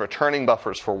hello and returning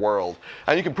buffers for world.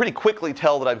 And you can pretty quickly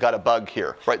tell that I've got a bug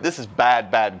here, right? This is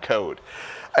bad code.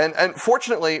 And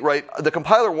fortunately, right, the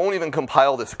compiler won't even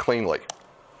compile this cleanly,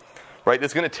 right?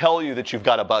 It's going to tell you that you've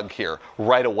got a bug here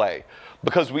right away,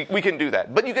 because we can do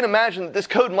that. But you can imagine that this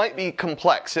code might be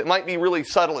complex. It might be really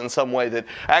subtle in some way that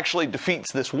actually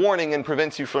defeats this warning and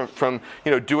prevents you from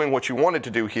doing what you wanted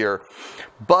to do here.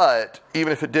 But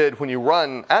even if it did, when you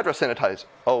run address sanitize,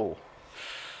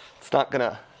 it's not going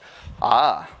to,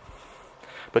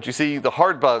 But you see, the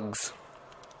hard bugs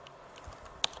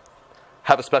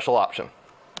have a special option.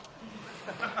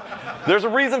 There's a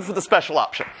reason for the special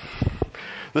option.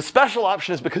 The special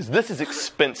option is because this is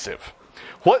expensive.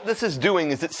 What this is doing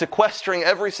is it's sequestering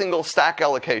every single stack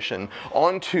allocation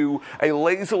onto a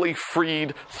lazily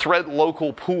freed thread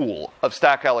local pool of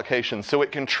stack allocations, so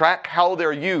it can track how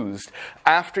they're used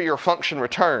after your function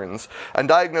returns and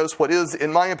diagnose what is,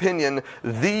 in my opinion,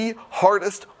 the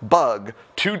hardest bug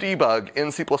to debug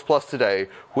in C++ today,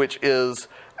 which is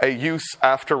a use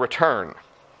after return.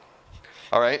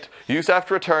 All right, use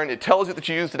after return. It tells you that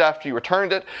you used it after you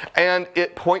returned it, and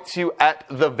it points you at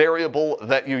the variable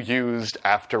that you used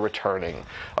after returning.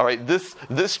 All right,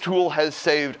 this tool has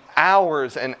saved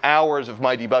hours and hours of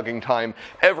my debugging time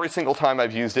every single time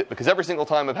I've used it, because every single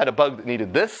time I've had a bug that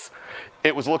needed this,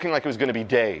 it was looking like it was going to be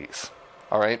days.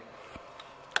 All right.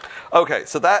 Okay,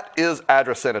 so that is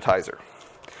address sanitizer.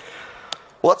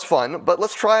 Well, that's fun, but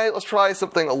let's try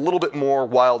something a little bit more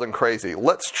wild and crazy.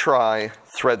 Let's try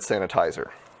thread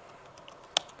sanitizer.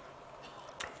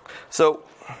 So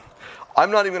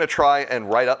I'm not even going to try and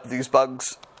write up these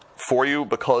bugs for you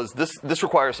because this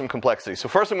requires some complexity. So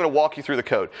first I'm going to walk you through the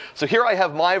code. So here I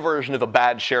have my version of a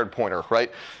bad shared pointer,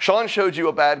 right? Sean showed you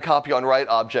a bad copy on write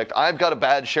object. I've got a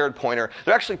bad shared pointer.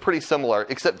 They're actually pretty similar,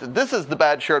 except that this is the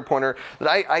bad shared pointer that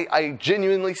I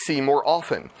genuinely see more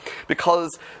often,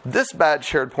 because this bad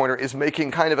shared pointer is making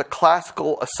kind of a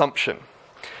classical assumption.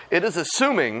 It is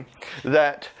assuming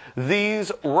that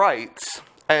these writes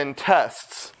and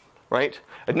tests, right?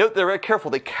 And note they're very careful.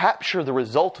 They capture the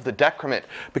result of the decrement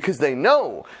because they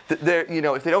know that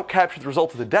if they don't capture the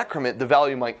result of the decrement, the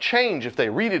value might change if they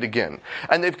read it again.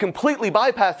 And they've completely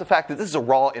bypassed the fact that this is a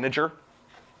raw integer.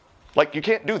 Like, you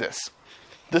can't do this.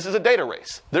 This is a data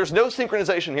race. There's no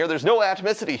synchronization here. There's no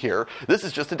atomicity here. This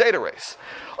is just a data race.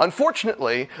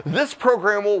 Unfortunately, this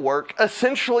program will work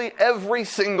essentially every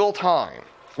single time.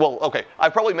 Well, okay, I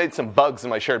probably made some bugs in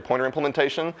my shared pointer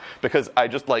implementation because I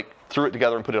just threw it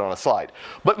together and put it on a slide.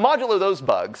 But modulo those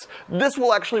bugs, this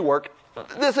will actually work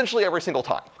essentially every single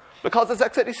time because it's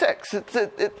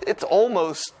x86. It's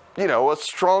almost, a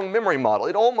strong memory model.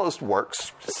 It almost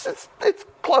works. It's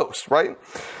close, right?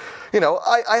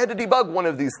 I had to debug one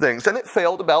of these things and it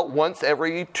failed about once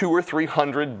every 200 or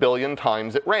 300 billion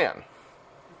times it ran.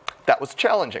 That was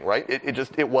challenging, right? It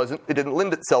didn't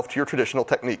lend itself to your traditional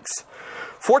techniques.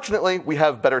 Fortunately, we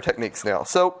have better techniques now.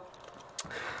 So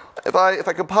if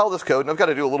I compile this code, and I've got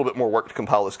to do a little bit more work to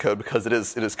compile this code because it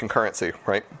is concurrency,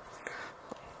 right?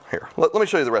 Here, let me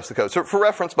show you the rest of the code. So for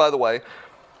reference, by the way,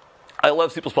 I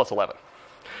love C++11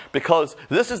 because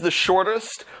this is the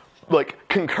shortest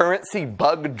concurrency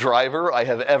bug driver I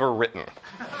have ever written.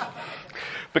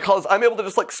 Because I'm able to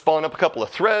just spawn up a couple of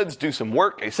threads, do some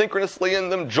work asynchronously in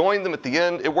them, join them at the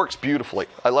end. It works beautifully.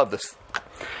 I love this.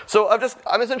 So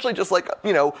I'm essentially just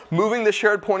moving the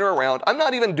shared pointer around. I'm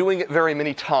not even doing it very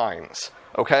many times,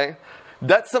 okay?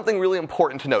 That's something really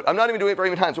important to note. I'm not even doing it very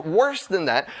many times. Worse than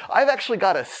that, I've actually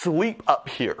got a sleep up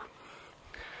here.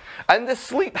 And this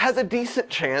sleep has a decent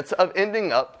chance of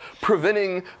ending up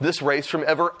preventing this race from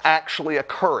ever actually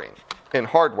occurring in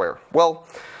hardware. Well,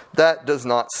 that does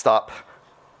not stop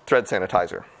thread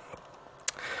sanitizer.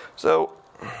 So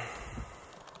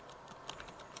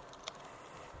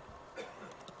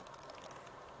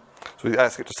we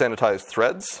ask it to sanitize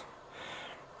threads.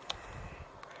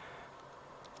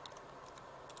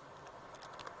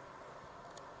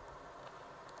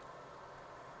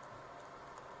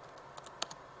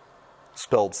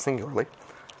 Spelled singularly.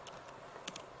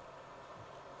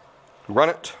 We run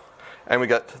it, and we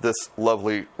get this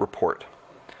lovely report.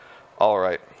 All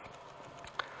right.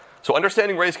 So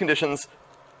understanding race conditions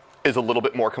is a little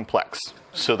bit more complex.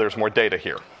 So there's more data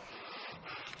here.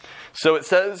 So it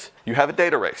says you have a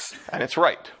data race, and it's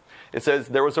right. It says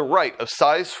there was a write of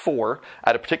size 4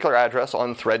 at a particular address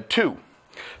on thread 2.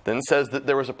 Then it says that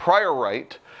there was a prior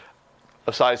write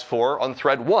of size 4 on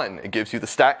thread 1. It gives you the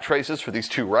stack traces for these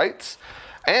two writes.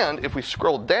 And if we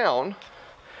scroll down,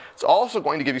 it's also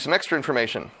going to give you some extra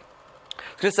information.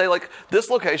 It's going to say, this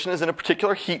location is in a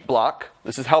particular heap block.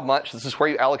 This is how much. This is where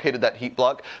you allocated that heap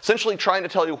block. Essentially trying to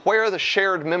tell you where the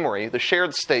shared memory, the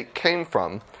shared state came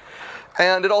from.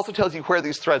 And it also tells you where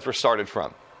these threads were started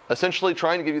from. Essentially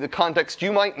trying to give you the context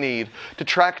you might need to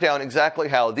track down exactly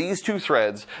how these two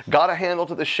threads got a handle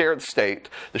to the shared state.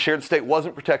 The shared state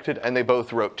wasn't protected, and they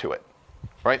both wrote to it.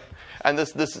 Right? And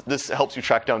this helps you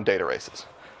track down data races.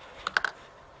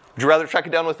 Would you rather track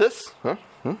it down with this? Huh?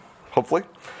 Hopefully.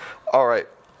 All right.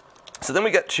 So then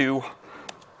we get to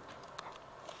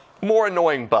more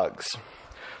annoying bugs.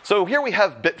 So here we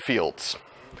have bit fields.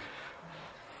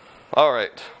 All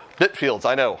right. Bit fields,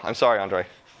 I know. I'm sorry, Andre.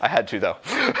 I had to, though.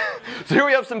 So here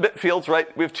we have some bit fields,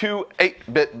 right? We have two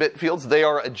 8-bit bit fields. They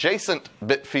are adjacent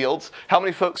bit fields. How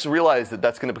many folks realize that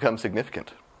that's going to become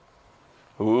significant?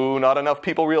 Ooh, not enough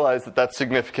people realize that that's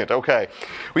significant. Okay.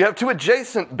 We have two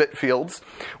adjacent bit fields.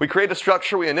 We create a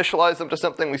structure. We initialize them to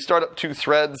something. We start up two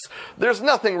threads. There's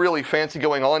nothing really fancy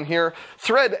going on here.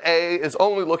 Thread A is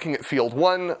only looking at field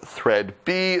 1. Thread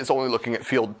B is only looking at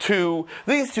field 2.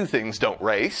 These two things don't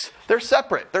race. They're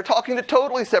separate. They're talking to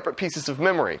totally separate pieces of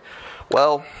memory.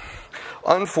 Well,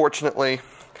 unfortunately,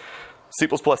 C++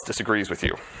 disagrees with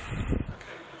you.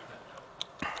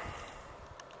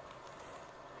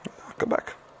 Go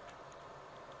back.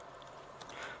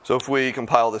 So if we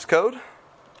compile this code,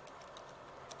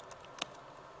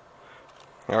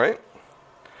 all right,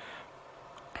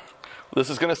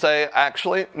 this is going to say,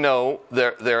 actually, no,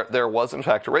 there was in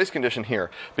fact a race condition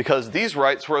here because these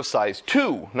writes were of size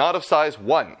 2, not of size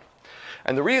 1.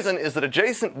 And the reason is that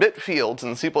adjacent bit fields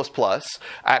in C++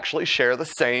 actually share the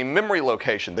same memory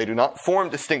location. They do not form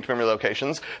distinct memory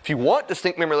locations. If you want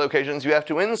distinct memory locations, you have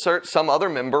to insert some other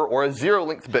member or a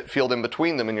zero-length bit field in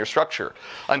between them in your structure.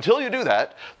 Until you do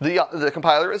that, the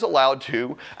compiler is allowed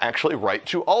to actually write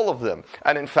to all of them.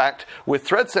 And in fact, with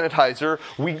Thread Sanitizer,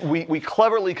 we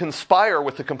cleverly conspire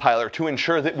with the compiler to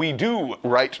ensure that we do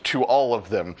write to all of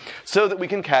them so that we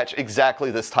can catch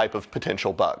exactly this type of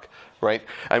potential bug. Right?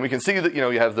 And we can see that,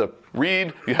 you have the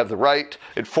read, you have the write,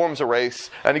 it forms a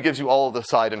race, and it gives you all of the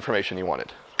side information you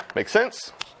wanted. Make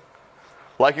sense?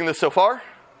 Liking this so far?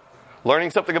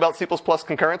 Learning something about C++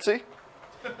 concurrency?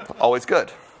 Always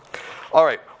good. All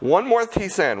right, one more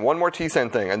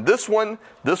TSAN thing. And this one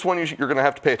you're going to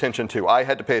have to pay attention to. I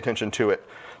had to pay attention to it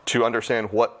to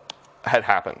understand what had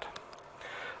happened.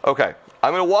 Okay,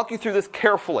 I'm going to walk you through this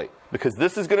carefully, because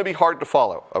this is going to be hard to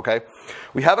follow, okay?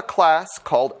 We have a class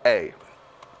called A.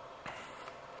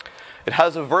 It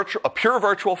has a pure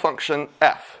virtual function,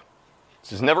 f.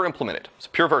 This is never implemented. It's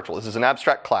pure virtual. This is an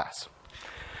abstract class.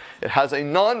 It has a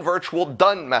non-virtual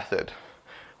done method,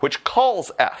 which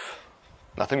calls f.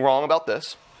 Nothing wrong about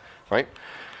this, right?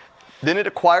 Then it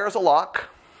acquires a lock.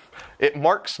 It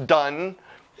marks done.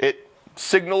 It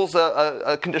signals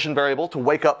a condition variable to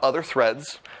wake up other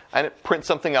threads, and it prints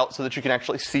something out so that you can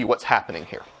actually see what's happening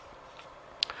here.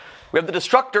 We have the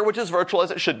destructor, which is virtual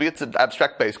as it should be. It's an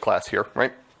abstract base class here,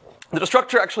 right? The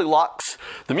destructor actually locks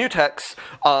the mutex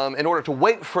in order to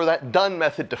wait for that done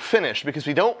method to finish, because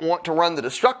we don't want to run the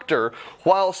destructor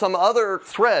while some other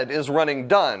thread is running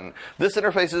done. This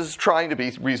interface is trying to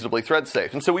be reasonably thread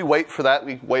safe. And so we wait for that.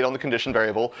 We wait on the condition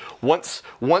variable. Once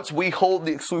we hold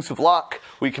the exclusive lock,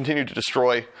 we continue to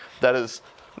destroy. That is,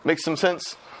 makes some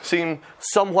sense? Seem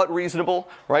somewhat reasonable,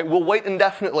 right? We'll wait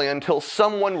indefinitely until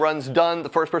someone runs done, the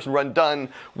first person run done,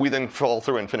 we then fall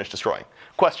through and finish destroying.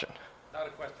 Question? Not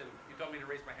a question. You told me to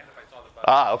raise my hand if I saw the bug.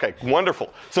 Ah, okay,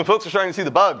 wonderful. Some folks are starting to see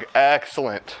the bug.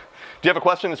 Excellent. Do you have a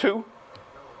question as who?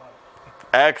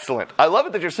 Excellent. I love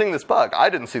it that you're seeing this bug.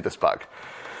 I didn't see this bug.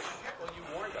 Well, you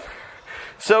warned us.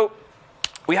 So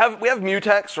we have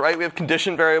mutex, right? We have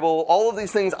condition variable, all of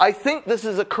these things. I think this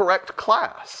is a correct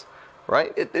class.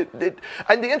 Right?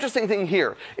 And the interesting thing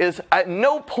here is at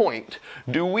no point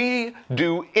do we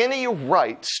do any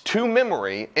writes to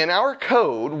memory in our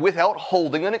code without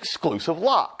holding an exclusive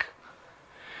lock.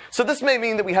 So this may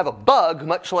mean that we have a bug,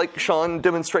 much like Sean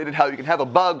demonstrated how you can have a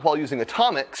bug while using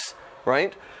atomics,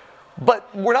 right?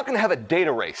 But we're not going to have a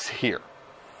data race here.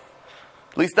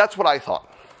 At least that's what I thought.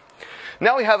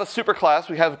 Now we have a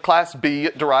superclass. We have class B.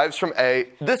 It derives from A.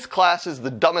 This class is the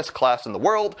dumbest class in the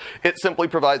world. It simply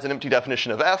provides an empty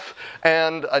definition of f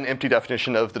and an empty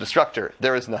definition of the destructor.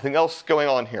 There is nothing else going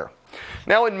on here.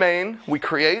 Now in main, we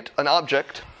create an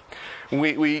object.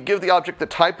 We give the object the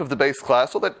type of the base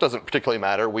class, so that doesn't particularly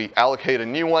matter. We allocate a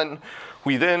new one.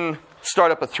 We then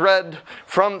start up a thread.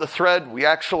 From the thread, we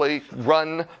actually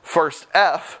run first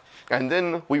f, and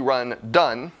then we run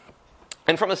done.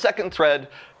 And from a second thread,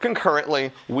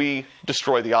 concurrently, we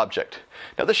destroy the object.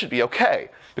 Now this should be okay,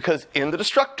 because in the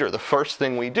destructor, the first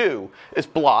thing we do is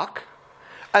block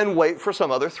and wait for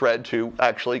some other thread to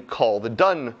actually call the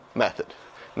done method.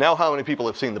 Now how many people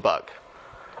have seen the bug?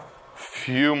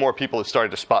 Few more people have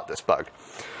started to spot this bug.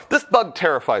 This bug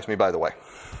terrifies me, by the way.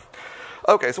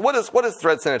 Okay, so what does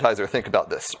Thread Sanitizer think about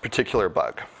this particular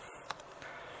bug?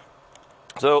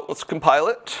 So let's compile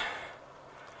it.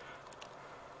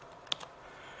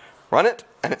 Run it,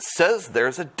 and it says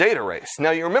there's a data race.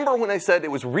 Now you remember when I said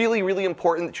it was really, really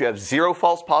important that you have 0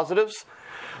 false positives?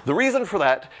 The reason for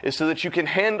that is so that you can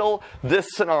handle this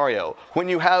scenario. When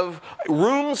you have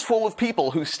rooms full of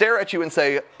people who stare at you and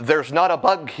say, there's not a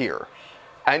bug here.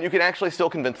 And you can actually still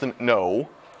convince them, no,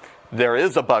 there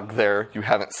is a bug there, you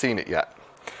haven't seen it yet.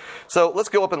 So let's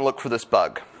go up and look for this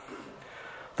bug.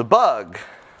 The bug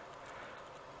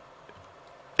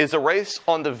is a race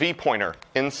on the v pointer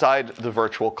inside the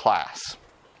virtual class.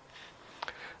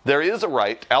 There is a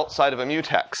write outside of a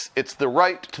mutex. It's the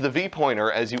write to the v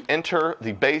pointer as you enter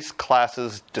the base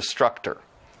class's destructor,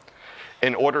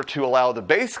 in order to allow the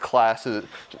base class's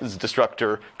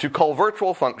destructor to call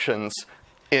virtual functions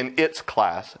in its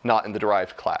class, not in the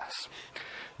derived class.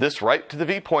 This write to the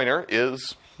v pointer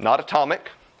is not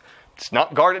atomic. It's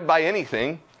not guarded by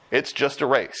anything. It's just a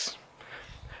race.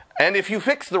 And if you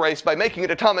fix the race by making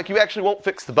it atomic, you actually won't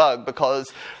fix the bug,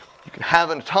 because you can have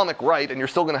an atomic write and you're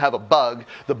still going to have a bug.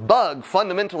 The bug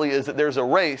fundamentally is that there's a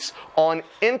race on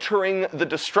entering the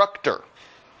destructor.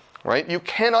 right? You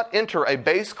cannot enter a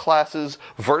base class's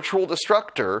virtual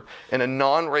destructor in a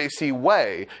non-racy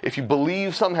way if you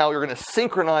believe somehow you're going to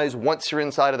synchronize once you're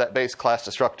inside of that base class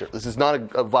destructor. This is not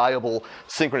a viable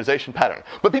synchronization pattern.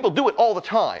 But people do it all the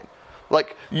time.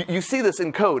 Like, you see this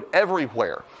in code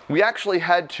everywhere. We actually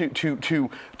had to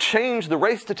change the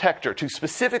race detector to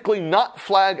specifically not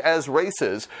flag as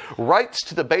races writes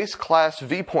to the base class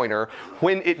vPointer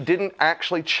when it didn't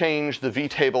actually change the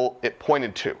vtable it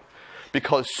pointed to.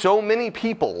 Because so many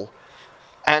people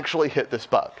actually hit this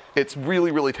bug. It's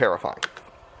really, really terrifying.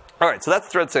 All right, so that's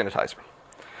thread sanitizer.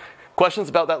 Questions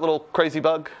about that little crazy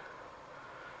bug?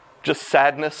 Just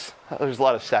sadness? There's a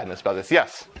lot of sadness about this.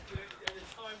 Yes? At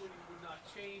a time when you would not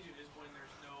change it is when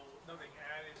there's nothing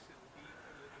added to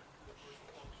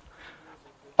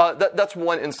the function. That's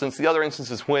one instance. The other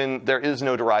instance is when there is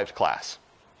no derived class.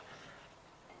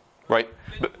 Right?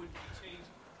 But,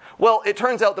 well, it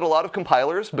turns out that a lot of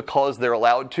compilers, because they're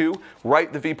allowed to,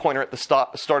 write the vPointer at the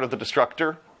start of the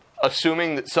destructor,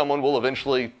 assuming that someone will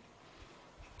eventually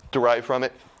derive from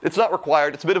it. It's not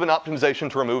required. It's a bit of an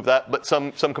optimization to remove that, but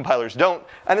some compilers don't.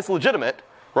 And it's legitimate,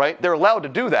 right? They're allowed to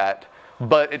do that,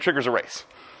 but it triggers a race.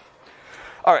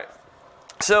 All right.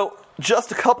 So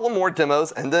just a couple more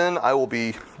demos, and then I will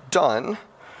be done.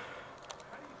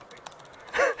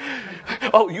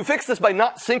 Oh, you fix this by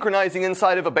not synchronizing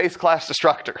inside of a base class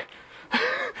destructor,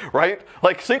 right?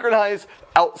 Like, synchronize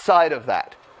outside of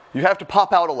that. You have to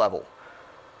pop out a level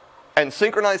and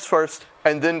synchronize first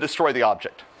and then destroy the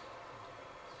object.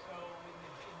 So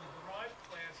in the derived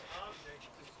class object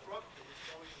destructor, which is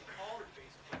always called a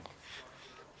base class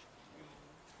destructor, you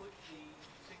put the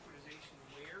synchronization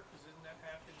where? Because doesn't that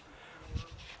happen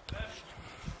before that?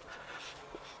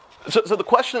 So the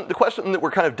question that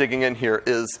we're kind of digging in here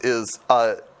is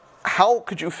how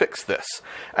could you fix this?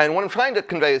 And what I'm trying to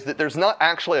convey is that there's not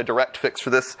actually a direct fix for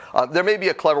this. There may be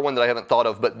a clever one that I haven't thought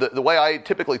of, but the way I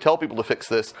typically tell people to fix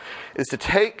this is to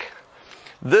take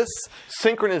this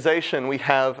synchronization we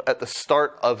have at the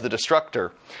start of the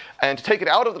destructor and to take it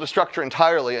out of the destructor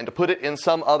entirely and to put it in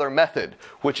some other method,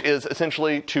 which is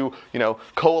essentially to,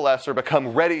 coalesce or become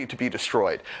ready to be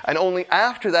destroyed. And only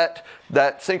after that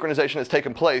synchronization has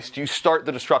taken place do you start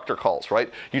the destructor calls,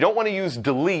 right? You don't want to use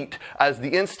delete as the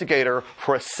instigator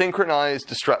for a synchronized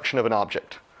destruction of an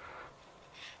object,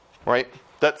 right?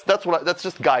 That's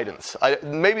just guidance.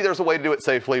 Maybe there's a way to do it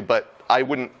safely, but I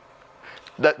wouldn't.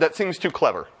 That seems too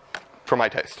clever for my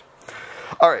taste.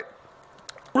 All right.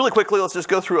 Really quickly, let's just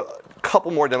go through a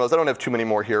couple more demos. I don't have too many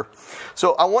more here.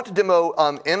 So I want to demo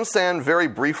msan very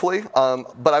briefly,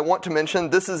 but I want to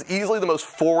mention this is easily the most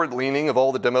forward-leaning of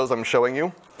all the demos I'm showing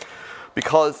you,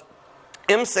 because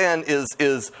msan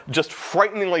is just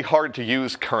frighteningly hard to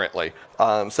use currently.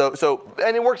 And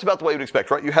it works about the way you'd expect,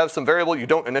 right? You have some variable you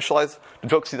don't initialize. Did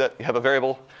folks see that? You have a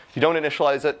variable, you don't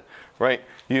initialize it, right?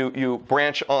 You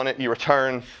branch on it, you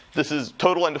return. This is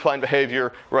total undefined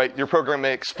behavior, right? Your program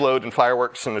may explode in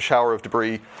fireworks and a shower of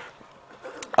debris.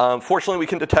 Fortunately, we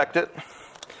can detect it.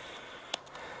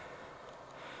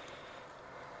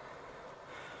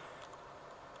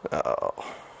 Oh.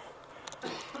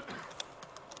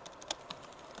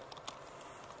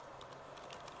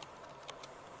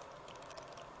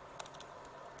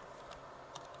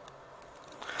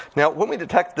 Now, when we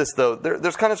detect this, though,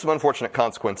 there's kind of some unfortunate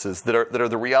consequences that are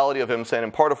the reality of msan,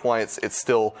 and part of why it's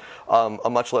still a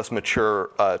much less mature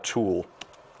tool.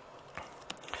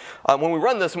 When we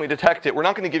run this and we detect it, we're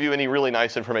not going to give you any really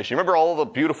nice information. Remember all of the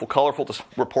beautiful, colorful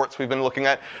reports we've been looking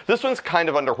at? This one's kind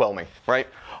of underwhelming, right?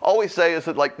 All we say is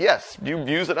that, like, yes, you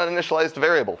use an uninitialized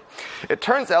variable. It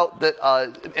turns out that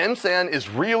msan is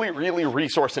really, really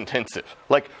resource intensive.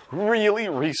 Like, really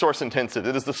resource intensive.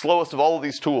 It is the slowest of all of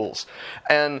these tools.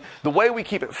 And the way we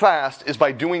keep it fast is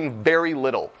by doing very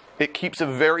little. It keeps a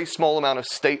very small amount of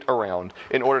state around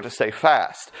in order to stay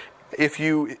fast.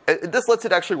 This lets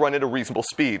it actually run at a reasonable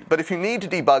speed. But if you need to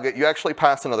debug it, you actually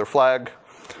pass another flag.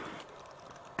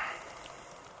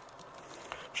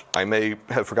 I may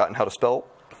have forgotten how to spell.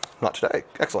 Not today.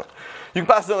 Excellent. You can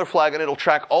pass another flag and it'll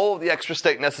track all of the extra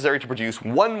state necessary to produce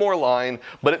one more line,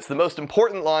 but it's the most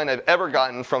important line I've ever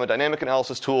gotten from a dynamic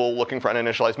analysis tool looking for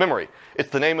uninitialized memory. It's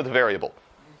the name of the variable.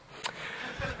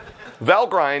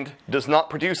 Valgrind does not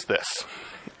produce this.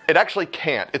 It actually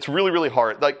can't. It's really, really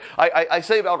hard. Like, I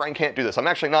say Valgrind can't do this. I'm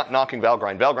actually not knocking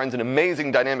Valgrind. Valgrind's an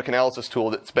amazing dynamic analysis tool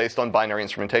that's based on binary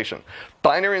instrumentation.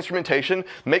 Binary instrumentation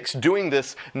makes doing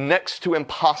this next to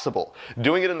impossible.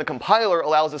 Doing it in the compiler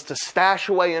allows us to stash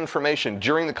away information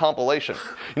during the compilation.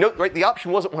 Right? The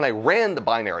option wasn't when I ran the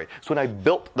binary. It's when I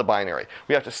built the binary.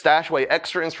 We have to stash away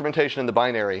extra instrumentation in the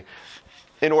binary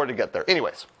in order to get there.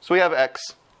 Anyways, so we have X.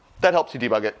 That helps you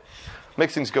debug it.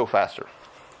 makes things go faster.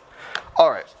 All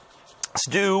right, let's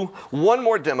do one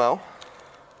more demo.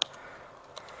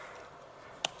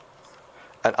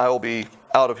 And I will be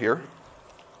out of here.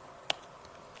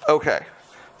 Okay,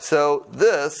 so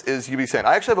this is UBSAN.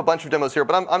 I actually have a bunch of demos here,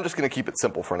 but I'm just going to keep it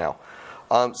simple for now.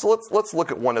 So let's look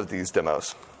at one of these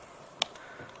demos.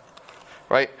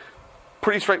 Right,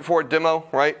 pretty straightforward demo,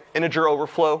 right? Integer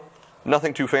overflow,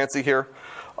 nothing too fancy here.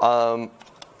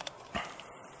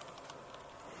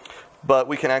 But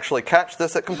we can actually catch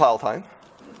this at compile time.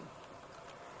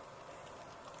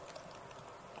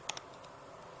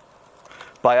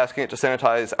 By asking it to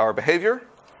sanitize our behavior.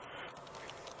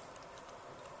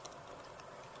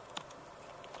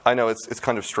 I know it's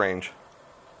kind of strange.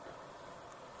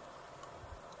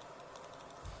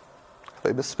 Have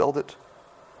they misspelled it?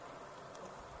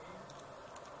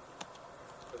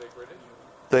 Are they British?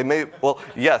 They may, well,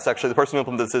 yes, actually, the person who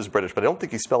implemented this is British, but I don't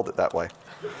think he spelled it that way.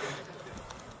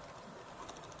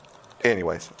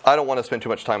 Anyways, I don't want to spend too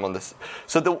much time on this.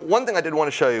 So the one thing I did want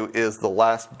to show you is the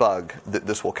last bug that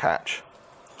this will catch.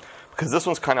 Because this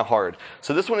one's kind of hard.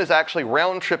 So this one is actually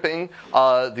round-tripping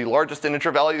the largest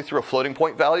integer value through a floating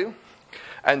point value.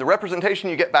 And the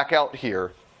representation you get back out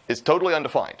here is totally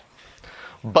undefined.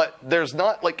 But there's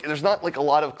not like a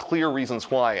lot of clear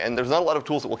reasons why, and there's not a lot of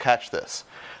tools that will catch this.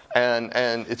 And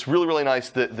it's really, really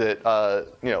nice that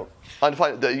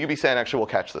undefined, the UBSAN actually will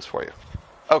catch this for you.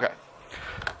 Okay.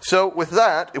 So with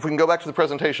that, if we can go back to the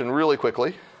presentation really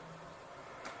quickly,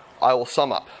 I will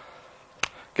sum up.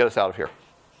 Get us out of here.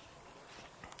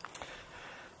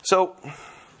 So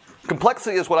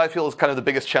complexity is what I feel is kind of the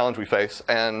biggest challenge we face,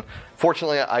 and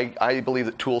fortunately I believe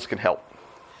that tools can help.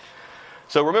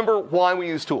 So remember why we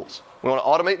use tools. We want to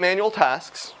automate manual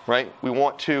tasks, right? We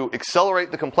want to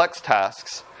accelerate the complex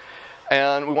tasks,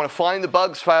 and we want to find the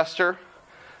bugs faster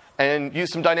and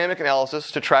use some dynamic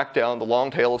analysis to track down the long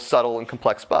tail of subtle and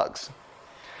complex bugs.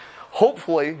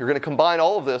 Hopefully you're going to combine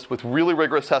all of this with really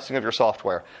rigorous testing of your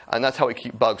software, and that's how we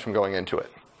keep bugs from going into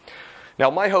it. Now,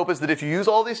 my hope is that if you use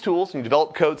all these tools and you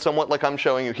develop code somewhat like I'm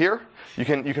showing you here, you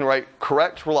can write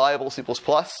correct, reliable C++, and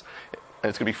it's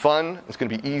going to be fun, it's going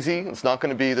to be easy, it's not going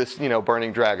to be this,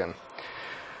 burning dragon.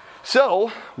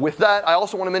 So, with that, I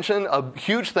also want to mention a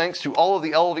huge thanks to all of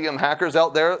the LLVM hackers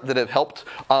out there that have helped.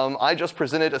 I just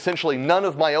presented essentially none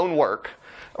of my own work.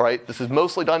 All right, this is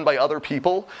mostly done by other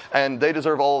people, and they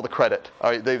deserve all of the credit. All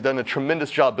right, they've done a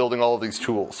tremendous job building all of these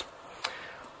tools.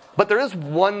 But there is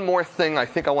one more thing I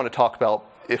think I want to talk about,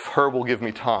 if Herb will give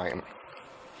me time.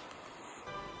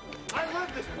 I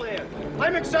love this plan.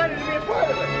 I'm excited to be a part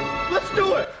of it. Let's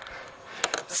do it.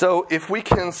 So if we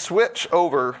can switch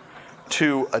over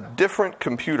to a different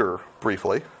computer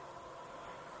briefly.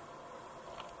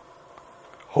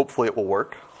 Hopefully it will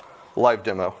work. Live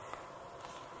demo.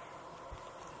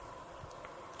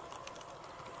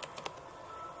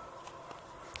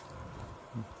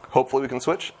 Hopefully we can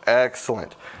switch.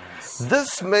 Excellent.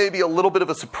 This may be a little bit of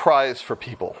a surprise for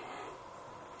people,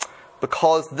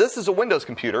 because this is a Windows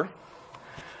computer,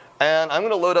 and I'm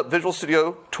going to load up Visual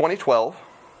Studio 2012,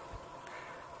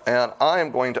 and I am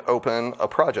going to open a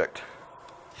project.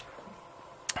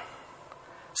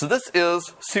 So this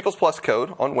is C++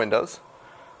 code on Windows,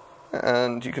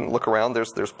 and you can look around.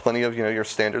 There's plenty of your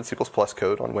standard C++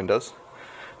 code on Windows.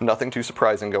 Nothing too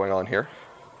surprising going on here.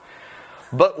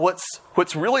 But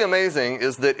what's really amazing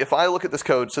is that if I look at this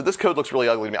code, so this code looks really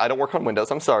ugly to me. I don't work on Windows,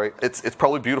 I'm sorry. It's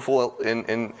probably beautiful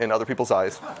in other people's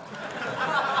eyes.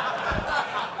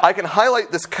 I can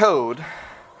highlight this code,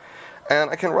 and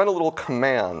I can run a little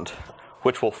command,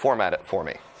 which will format it for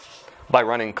me by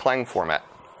running clang format.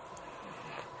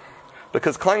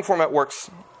 Because clang format works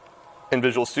in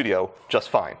Visual Studio just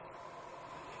fine.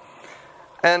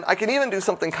 And I can even do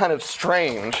something kind of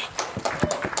strange.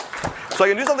 So I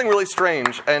can do something really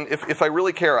strange, and if I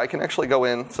really care, I can actually go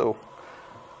in. So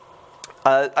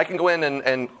I can go in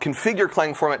and configure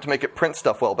clang format to make it print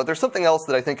stuff well. But there's something else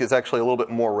that I think is actually a little bit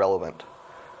more relevant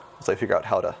as I figure out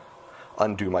how to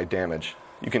undo my damage.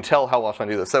 You can tell how often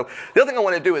I do this. So the other thing I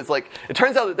want to do is, it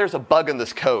turns out that there's a bug in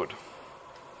this code.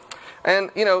 And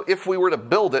if we were to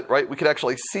build it, right, we could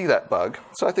actually see that bug.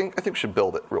 So I think we should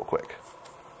build it real quick.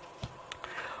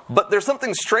 But there's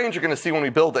something strange you're going to see when we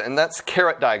build it, and that's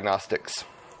Carruth diagnostics.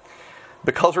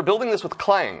 Because we're building this with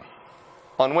Clang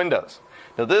on Windows.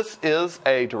 Now this is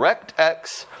a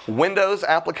DirectX Windows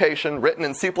application written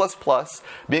in C++,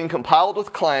 being compiled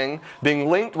with Clang, being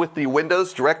linked with the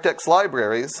Windows DirectX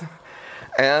libraries,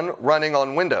 and running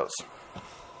on Windows.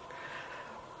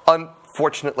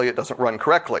 Unfortunately, it doesn't run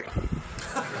correctly.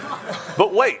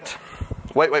 But wait.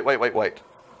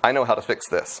 I know how to fix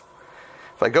this.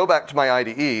 If I go back to my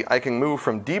IDE, I can move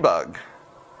from debug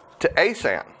to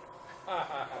ASAN.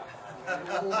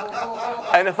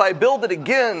 And if I build it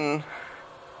again,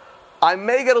 I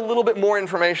may get a little bit more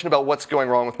information about what's going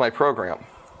wrong with my program.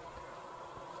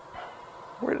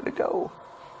 Where did it go?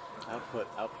 Output.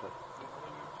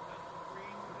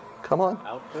 Come on.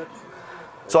 Output.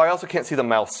 So I also can't see the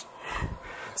mouse.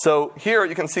 So here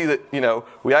you can see that,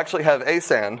 we actually have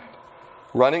ASAN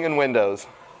running in Windows,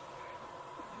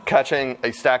 catching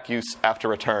a stack use after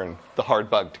return, the hard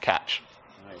bug to catch.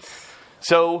 Nice.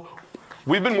 So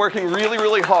we've been working really,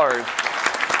 really hard.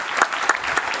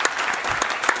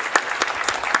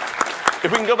 If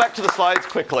we can go back to the slides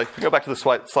quickly,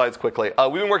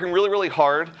 we've been working really, really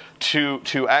hard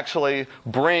to actually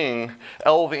bring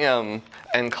LVM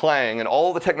and Clang and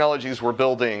all the technologies we're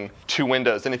building to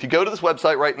Windows. And if you go to this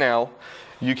website right now,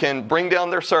 you can bring down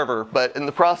their server, but in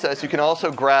the process, you can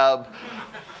also grab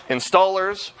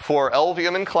installers for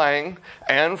LVM and Clang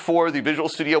and for the Visual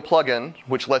Studio plugin,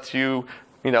 which lets you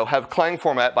have Clang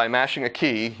format by mashing a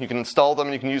key. You can install them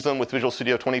and you can use them with Visual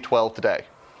Studio 2012 today.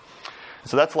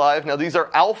 So that's live. Now these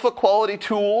are alpha quality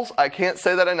tools. I can't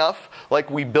say that enough. Like,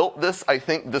 we built this, I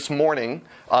think, this morning.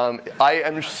 I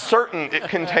am certain it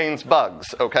contains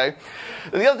bugs, okay?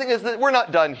 And the other thing is that we're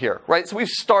not done here, right? So we've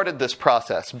started this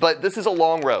process, but this is a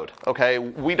long road, okay?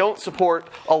 We don't support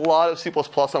a lot of C++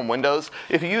 on Windows.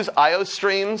 If you use IO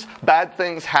streams, bad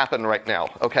things happen right now,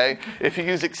 okay? If you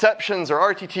use exceptions or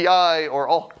RTTI or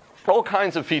all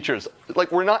kinds of features,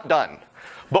 like, we're not done.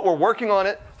 But we're working on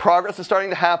it, progress is starting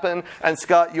to happen, and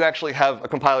Scott, you actually have a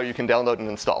compiler you can download and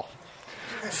install.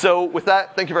 So with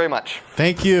that, thank you very much.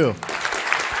 Thank you.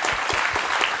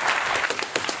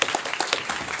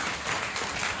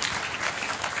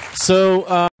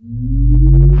 So